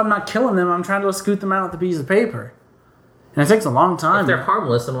 and so that's why I'm not killing them. I'm trying to scoot them out with a piece of paper. And it takes a long time. If they're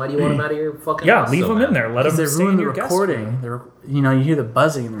harmless, then why do you want them out of your fucking house? Leave them in there. Let them stay in your recording. You hear the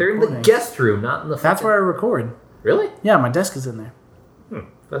buzzing in the recording. They're in the guest room, not in the That's where I record. Really? Yeah, my desk is in there.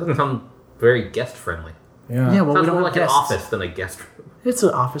 That doesn't sound very guest friendly. Yeah, well, sounds we don't more have like guests. an office than a guest room. It's an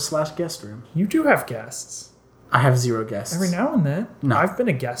office/guest room. You do have guests. I have 0 guests. Every now and then. No. I've been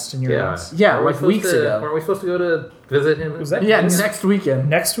a guest in your house. Yeah, weeks ago. Weren't we supposed to go to visit him? Was that next weekend.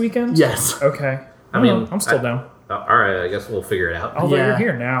 Next weekend? Yes. Okay. I'm still down. All right, I guess we'll figure it out. Although you're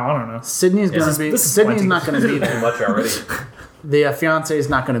here now, I don't know. Sydney's going to be... Sydney's not going to be there. Too much already. The fiance is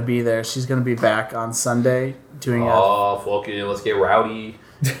not going to be there. She's going to be back on Sunday doing fucking let's get rowdy.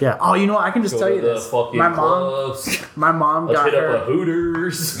 Yeah. Oh, you know what? I can just tell you this. My mom got hit her... up a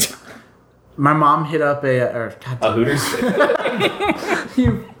Hooters. My mom hit up a Hooters?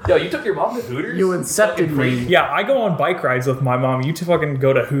 Yo, you took your mom to Hooters? You incepted me. Yeah, I go on bike rides with my mom. You fucking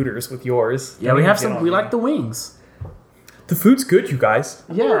go to Hooters with yours. Yeah, we have some... We like the wings. The food's good, you guys.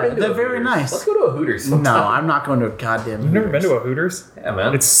 Yeah, they're very nice. Let's go to a Hooters sometime. No, I'm not going to a goddamn You've never been to a Hooters? Yeah,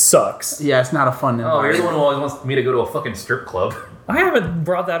 man. It sucks. Yeah, it's not a fun environment. You're the one who always wants me to go to a fucking strip club. I haven't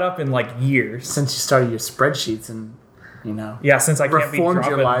brought that up in years. Since you started your spreadsheets and, Yeah, since I can't be reformed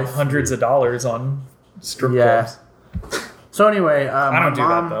your dropping life. hundreds of dollars on strip clubs. So anyway, I don't do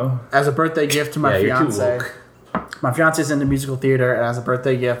that though. As a birthday gift to my fiance, my fiance is into musical theater, and as a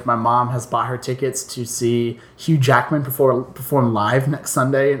birthday gift, my mom has bought her tickets to see Hugh Jackman perform live next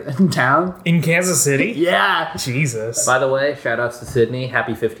Sunday in town. In Kansas City? Yeah. Jesus. By the way, shout outs to Sydney.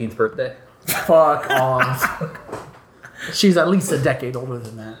 Happy 15th birthday. Fuck off. She's at least a decade older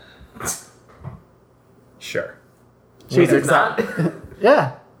than that. Sure. She's not.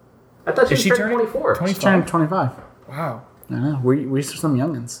 Yeah. I thought she turned turning 24. 25? She's turning 25. Wow. I know. We're some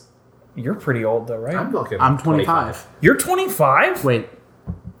youngins. You're pretty old though, right? I'm 25. You're 25? Wait.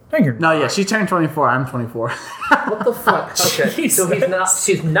 No, you're No, not. yeah, she turned 24. I'm 24. What the fuck? Okay, so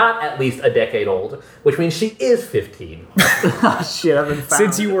she's not at least a decade old, which means she is 15. Oh, shit, I've been found.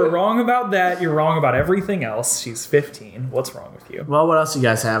 Since you were wrong about that, you're wrong about everything else. She's 15. What's wrong with you? Well, what else you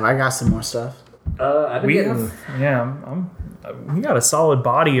guys have? I got some more stuff. I've been getting... We got a solid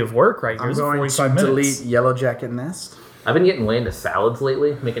body of work right here. I'm It's going 45 to minutes. delete Yellow Jacket Nest. I've been getting way into salads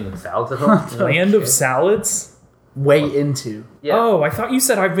lately, making salads at home. Land of salads? Way into. Yeah. Oh, I thought you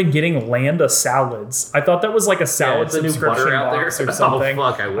said I've been getting Land of Salads. I thought that was like a salad it's a new subscription butter out box there. or something.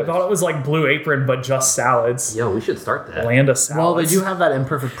 Oh, fuck, I wish. thought it was like Blue Apron, but just salads. Yo, we should start that. Land of Salads. Well, they do have that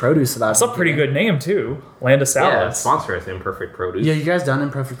imperfect produce that I've That's a pretty good name, too. Land of Yeah, Salads. sponsor us, Imperfect Produce. Yeah, you guys done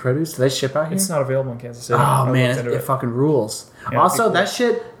imperfect produce? Do they ship out here? It's not available in Kansas City. Oh I man, looked into it fucking rules. Yeah, Also, people- that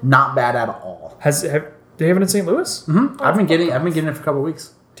shit not bad at all. They have it in St. Louis? Mm-hmm. I've been getting it for a couple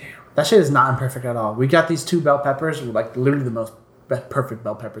weeks. Damn. That shit is not imperfect at all. We got these 2 bell peppers, like literally the most perfect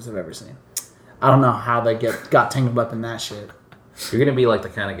bell peppers I've ever seen. I don't know how they got tangled up in that shit. You're gonna be like the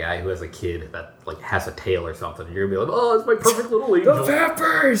kind of guy who has a kid that like has a tail or something. You're gonna be like, oh, it's my perfect little angel. The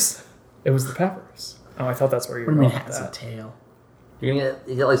peppers! It was the peppers. Oh, I thought that's where you were What do you mean going with has a that. tail? You're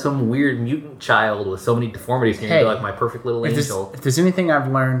gonna get like some weird mutant child with so many deformities. And you're Hey, gonna be like my perfect little angel. If there's anything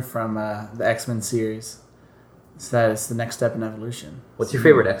I've learned from the X-Men series, it's that it's the next step in evolution. What's your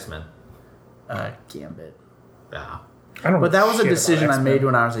favorite X-Men? Gambit. Yeah. I don't know But that was a shit about decision I X-Men. made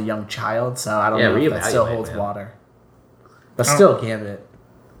when I was a young child, so I don't Yeah, know if that still reevaluate, holds man. water. But still, Gambit.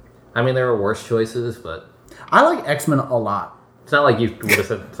 I mean, there were worse choices, but I like X-Men a lot. it's not like you would have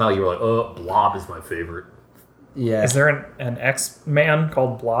said. It's not like you were like, oh, Blob is my favorite. Yeah. Is there an X-Man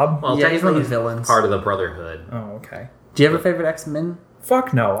called Blob? Well, Yeah, he's one of the technically, villains. part of the Brotherhood. Oh, okay. Do you have a favorite X-Men?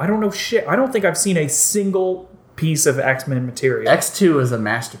 Fuck no. I don't know shit. I don't think I've seen a single piece of X-Men material. X2 is a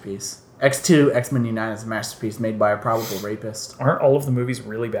masterpiece. X2, X-Men United is a masterpiece made by a probable rapist. Aren't all of the movies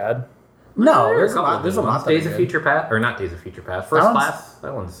really bad? No, There are there's a couple lot. of There's a good lot. ones. That Days are of good. Future Past, or not Days of Future Past. First That one's- Class.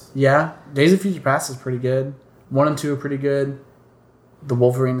 That one's Yeah, Days of Future Past is pretty good. 1 and 2 are pretty good. The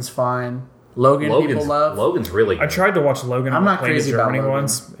Wolverine is fine. Logan people love. Logan's really good. I tried to watch Logan I'm on the not plane to crazy about Germany Logan.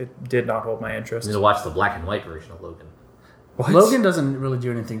 once. It did not hold my interest. You need to watch the black and white version of Logan. What? Logan doesn't really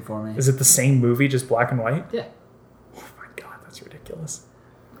do anything for me. Is it the same movie, just black and white? Yeah. Oh my god, that's ridiculous.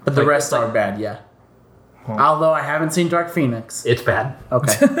 But the Like, rest it's like- are bad, yeah. Huh. Although I haven't seen Dark Phoenix. It's bad.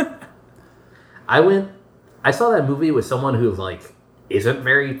 Okay. I saw that movie with someone who like isn't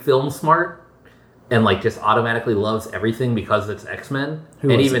very film smart and like just automatically loves everything because it's X-Men. Who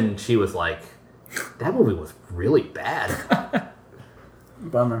And was even she was like, that movie was really bad.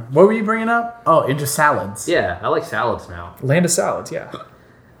 Bummer. What were you bringing up? Oh, into salads. Yeah, I like salads now. Land of Salads, yeah.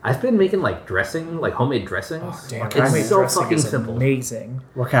 I've been making like dressing, like homemade dressings. Oh, damn. It's Homemade so dressing fucking is simple. amazing.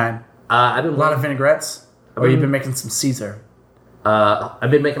 What kind? I've been A lot of vinaigrettes? Or mean- you've been making some Caesar?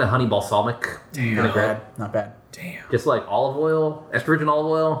 I've been making a honey balsamic Not vinaigrette. bad. Not bad. Damn. Just like olive oil, extra virgin olive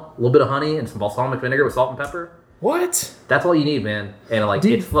oil, a little bit of honey, and some balsamic vinegar with salt and pepper. What? That's all you need, man. And like,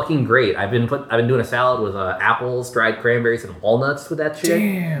 Dude. it's fucking great. I've been doing a salad with apples, dried cranberries, and walnuts with that shit.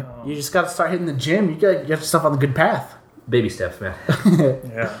 Damn. You just got to start hitting the gym. You got to get yourself on the good path. Baby steps, man.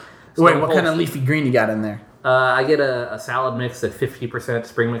 Yeah. Wait, Stone what kind Cold. of leafy green you got in there? I get a salad mix at 50%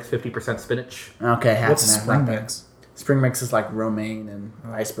 spring mix, 50% spinach. Okay, half What's and a half, spring not bad. mix? Spring mix is like romaine and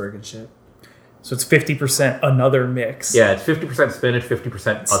iceberg and shit. So it's 50% another mix. Yeah, it's 50% spinach,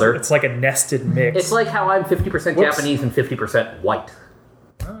 50% other. It's like a nested mix. It's like how I'm 50% Whoops. Japanese and 50% white.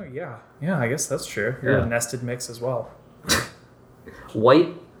 Oh, yeah. Yeah, I guess that's true. You're Yeah. a nested mix as well.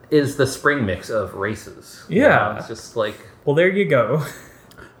 White is the spring mix of races. You Yeah. know, it's just like... Well, there you go.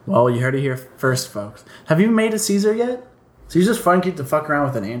 Well, you heard it here first, folks. Have you made a Caesar yet? Caesar's fun to fuck around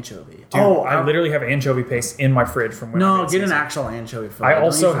with an anchovy. Dude, I literally have anchovy paste in my fridge from when I No, made get an Caesar. actual anchovy. I Don't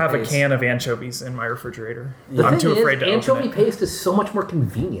also use the have a paste. can of anchovies in my refrigerator. The I'm thing too is, afraid to anchovy open it. paste is so much more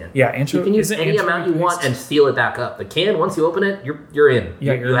convenient. Yeah, anchovy. You can use isn't any anchovy amount you want paste- and seal it back up. The can, once you open it, you're in.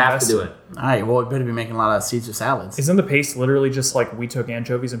 Yeah, you you're have to do invested. it. All right, well, we better be making a lot of Caesar salads. Isn't the paste literally just like we took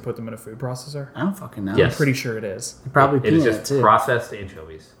anchovies and put them in a food processor? I don't fucking know. Yes. Pretty sure it is. Probably It is peanut, just too. processed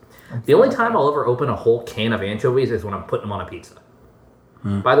anchovies. The only time I'll ever open a whole can of anchovies is when I'm putting them on a pizza.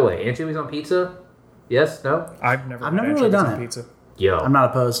 By the way, anchovies on pizza? Yes? No? I've never really done on it. pizza. Yo. I'm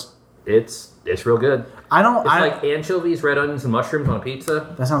not opposed. It's real good. It's like anchovies, red onions, and mushrooms on a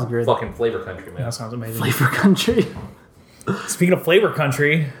pizza. That sounds good. Fucking flavor country, man. That sounds amazing. Flavor country. Speaking of flavor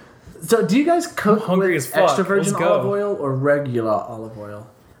country, So, do you guys cook hungry with as fuck. extra virgin Let's go. olive oil or regular olive oil?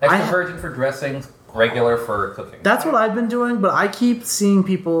 Extra virgin for dressings, regular for cooking. That's what I've been doing, but I keep seeing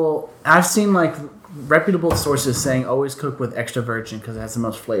people. I've seen like reputable sources saying always cook with extra virgin because it has the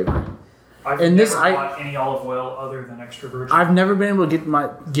most flavor. I've And never this- bought any olive oil other than extra virgin. I've never been able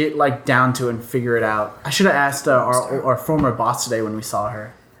to get like down to it and figure it out. I should have asked our former boss today when we saw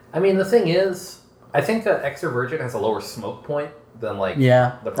her. I mean, the thing is, I think that extra virgin has a lower smoke point than like the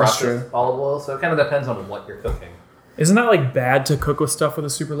that's processed true. olive oil, so it kind of depends on what you're cooking. Isn't that like bad to cook with stuff with a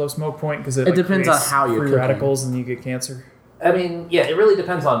super low smoke point because it like, depends on creates how you're free cooking. radicals and you get cancer? I mean, yeah, it really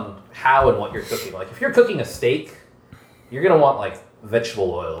depends on how and what you're cooking. Like, if you're cooking a steak, you're gonna want like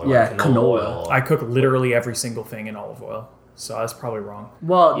vegetable oil or like canola oil. I cook literally every single thing in olive oil, so that's probably wrong.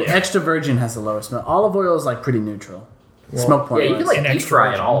 Well, the extra virgin has the lowest smell. Olive oil is like pretty neutral. Smoke point. Yeah, you can like An deep extra fry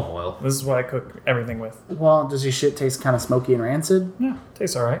in virgin. olive oil. This is what I cook everything with. Well, does your shit taste kind of smoky and rancid? Yeah,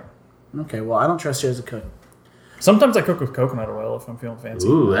 tastes all right. Okay, well, I don't trust you as a cook. Sometimes I cook with coconut oil if I'm feeling fancy.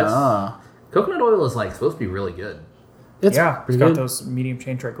 Ooh, that's Ah, coconut oil is like supposed to be really good. it's Yeah, it's pretty got good. those medium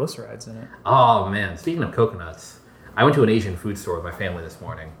chain triglycerides in it. Oh man, speaking of coconuts, I went to an Asian food store with my family this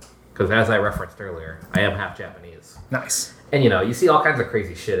morning because, as I referenced earlier, I am half Japanese. Nice. And you see all kinds of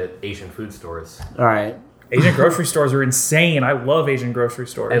crazy shit at Asian food stores. All right. Asian grocery stores are insane. I love Asian grocery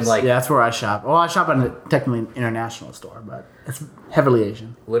stores. And like Yeah, that's where I shop. Well, I shop at a technically international store, but it's heavily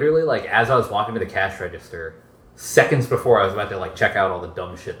Asian. literally, like as I was walking to the cash register, seconds before I was about to like check out all the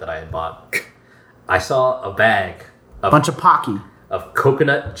dumb shit that I had bought, I saw a bag Bunch of Pocky. of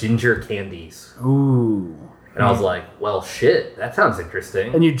coconut ginger candies. Ooh. And I was like, well, shit, that sounds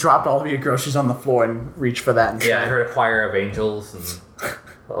interesting. And you dropped all of your groceries on the floor and reached for that instead. Yeah, I heard a choir of angels and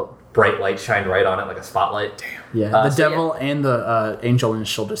a bright light shined right on it like a spotlight. Damn. Yeah, the devil and the angel in his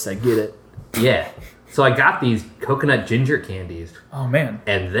shoulder said, get it. Yeah. So I got these coconut ginger candies, oh man,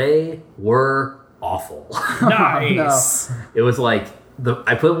 and they were awful. nice. It was like so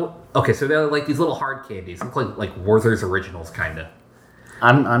they're like these little hard candies, look like Werther's Originals kind of.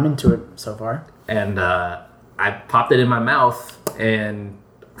 I'm into it so far. And I popped it in my mouth, and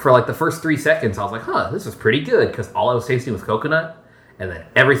for like the first 3 seconds, I was like, "Huh, this is pretty good," because all I was tasting was coconut, and then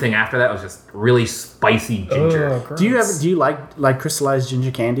everything after that was just really spicy ginger. Oh, Do you like crystallized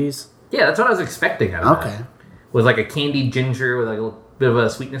ginger candies? Yeah, that's what I was expecting out of Okay. that. Was like a candied ginger with like a little bit of a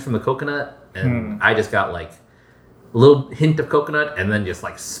sweetness from the coconut, and I just got like a little hint of coconut, and then just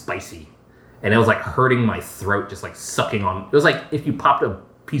like spicy, and it was like hurting my throat, just like sucking on. It was like if you popped a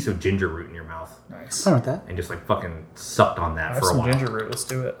piece of ginger root in your mouth Nice. Fine with that. and just like fucking sucked on I that have for a some while. ginger root. Let's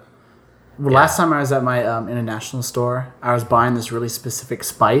do it. Well, last time I was at my international store, I was buying this really specific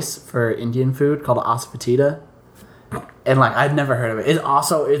spice for Indian food called asafoetida. And like I'd never heard of it.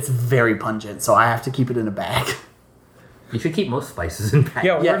 It's very pungent, so I have to keep it in a bag. You should keep most spices in bags.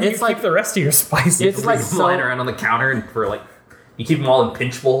 Yeah, where Yeah, do you it's like- keep the rest of your spices? it's like Leave them so- lying around on the counter, and for like you keep them all in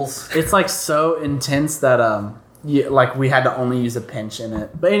pinch bowls. It's like so intense that like we had to only use a pinch in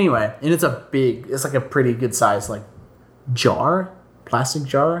it. But anyway, and it's like a pretty good size like plastic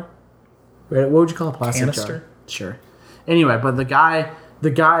jar. What would you call a plastic Canister? jar? Sure. Anyway, but the guy,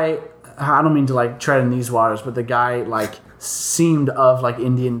 I don't mean to like tread in these waters, but the guy like seemed of like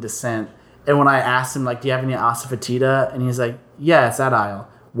Indian descent. And when I asked him like, do you have any asafoetida? And he's like, yeah, it's that aisle.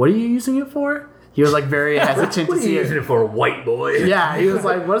 What are you using it for? He was like very hesitant What to are you see using it. it for, white boy? Yeah, he was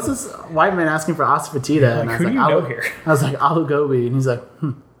like, "What's this white man asking for asafoetida?" And I was who like, do you know here? I was like, "Alu gobi," and he's like,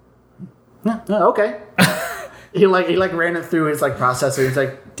 yeah, okay." he ran it through his like processor. He's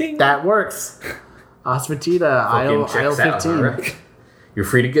like, Ding. "That works." Asafoetida, aisle Fucking checks out, 15. all right? You're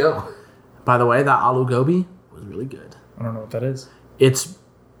free to go. By the way, that alu gobi was really good. I don't know what that is.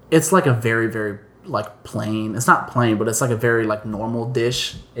 It's like a very, very like plain. It's not plain, but it's like a very like normal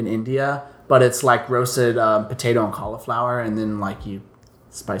dish in India. But it's like roasted potato and cauliflower, and then like you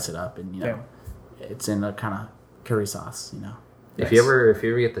spice it up, and it's in a kind of curry sauce, If you ever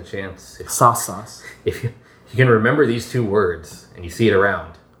get the chance, sauce. if you can remember these two words and you see it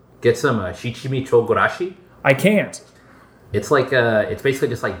around, get some shichimi togorashi. I can't. It's like it's basically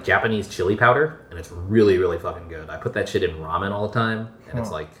just like Japanese chili powder, and it's really, really fucking good. I put that shit in ramen all the time, and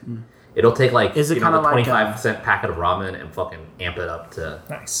it's like it'll take like Is it the kinda like, 25% packet of ramen and fucking amp it up to.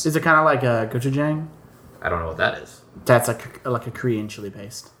 Nice. Is it kind of like a gochujang? I don't know what that is. That's like a Korean chili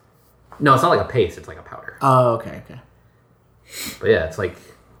paste. No, it's not like a paste. It's like a powder. Oh, okay. But yeah, it's like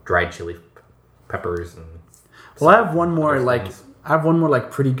dried chili peppers and. Well, I have one more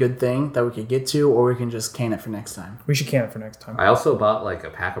pretty good thing that we could get to, or we can just can it for next time. We should can it for next time. I also bought like a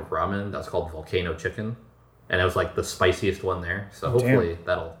pack of ramen that's called Volcano Chicken, and it was like the spiciest one there. So hopefully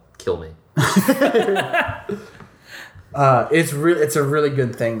that'll kill me. It's a really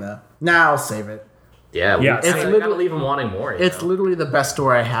good thing though. Now I'll save it. Yeah, it's literally, gotta leave them wanting more. It's literally the best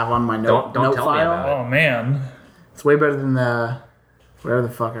story I have on my note Don't tell me file. about it. Oh man, it's way better than whatever the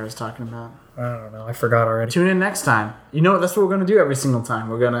fuck I was talking about. I don't know. I forgot already. Tune in next time. You know what? That's what we're gonna do every single time.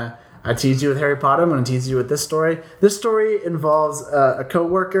 I tease you with Harry Potter. I'm gonna tease you with this story. This story involves a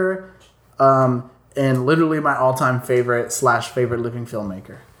coworker, and literally my all-time favorite living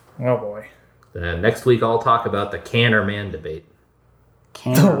filmmaker. Oh boy. Then next week I'll talk about the can or man debate.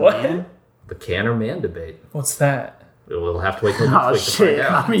 Can or what? man? The can or man debate. What's that? We'll have to wait till next week to shit!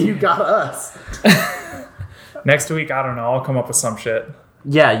 find out. I mean, you got us. Next week, I don't know. I'll come up with some shit.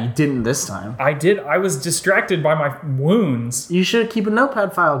 Yeah, you didn't this time. I did. I was distracted by my wounds. You should keep a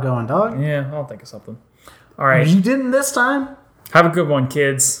notepad file going, dog. Yeah, I'll think of something. All right. You didn't this time. Have a good one,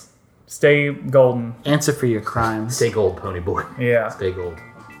 kids. Stay golden. Answer for your crimes. Stay gold, pony boy. Yeah. Stay gold.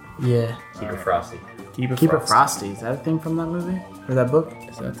 Yeah. Keep it frosty. Keep it frosty. Is that a thing from that movie? Or that book?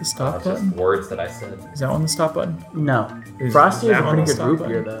 Is that the stop Just button? words that I said. Is that one the stop button? No. Is Frosty is that a one pretty the good stop root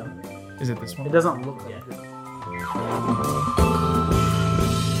beer, button? though. Is it this one? It doesn't look like it.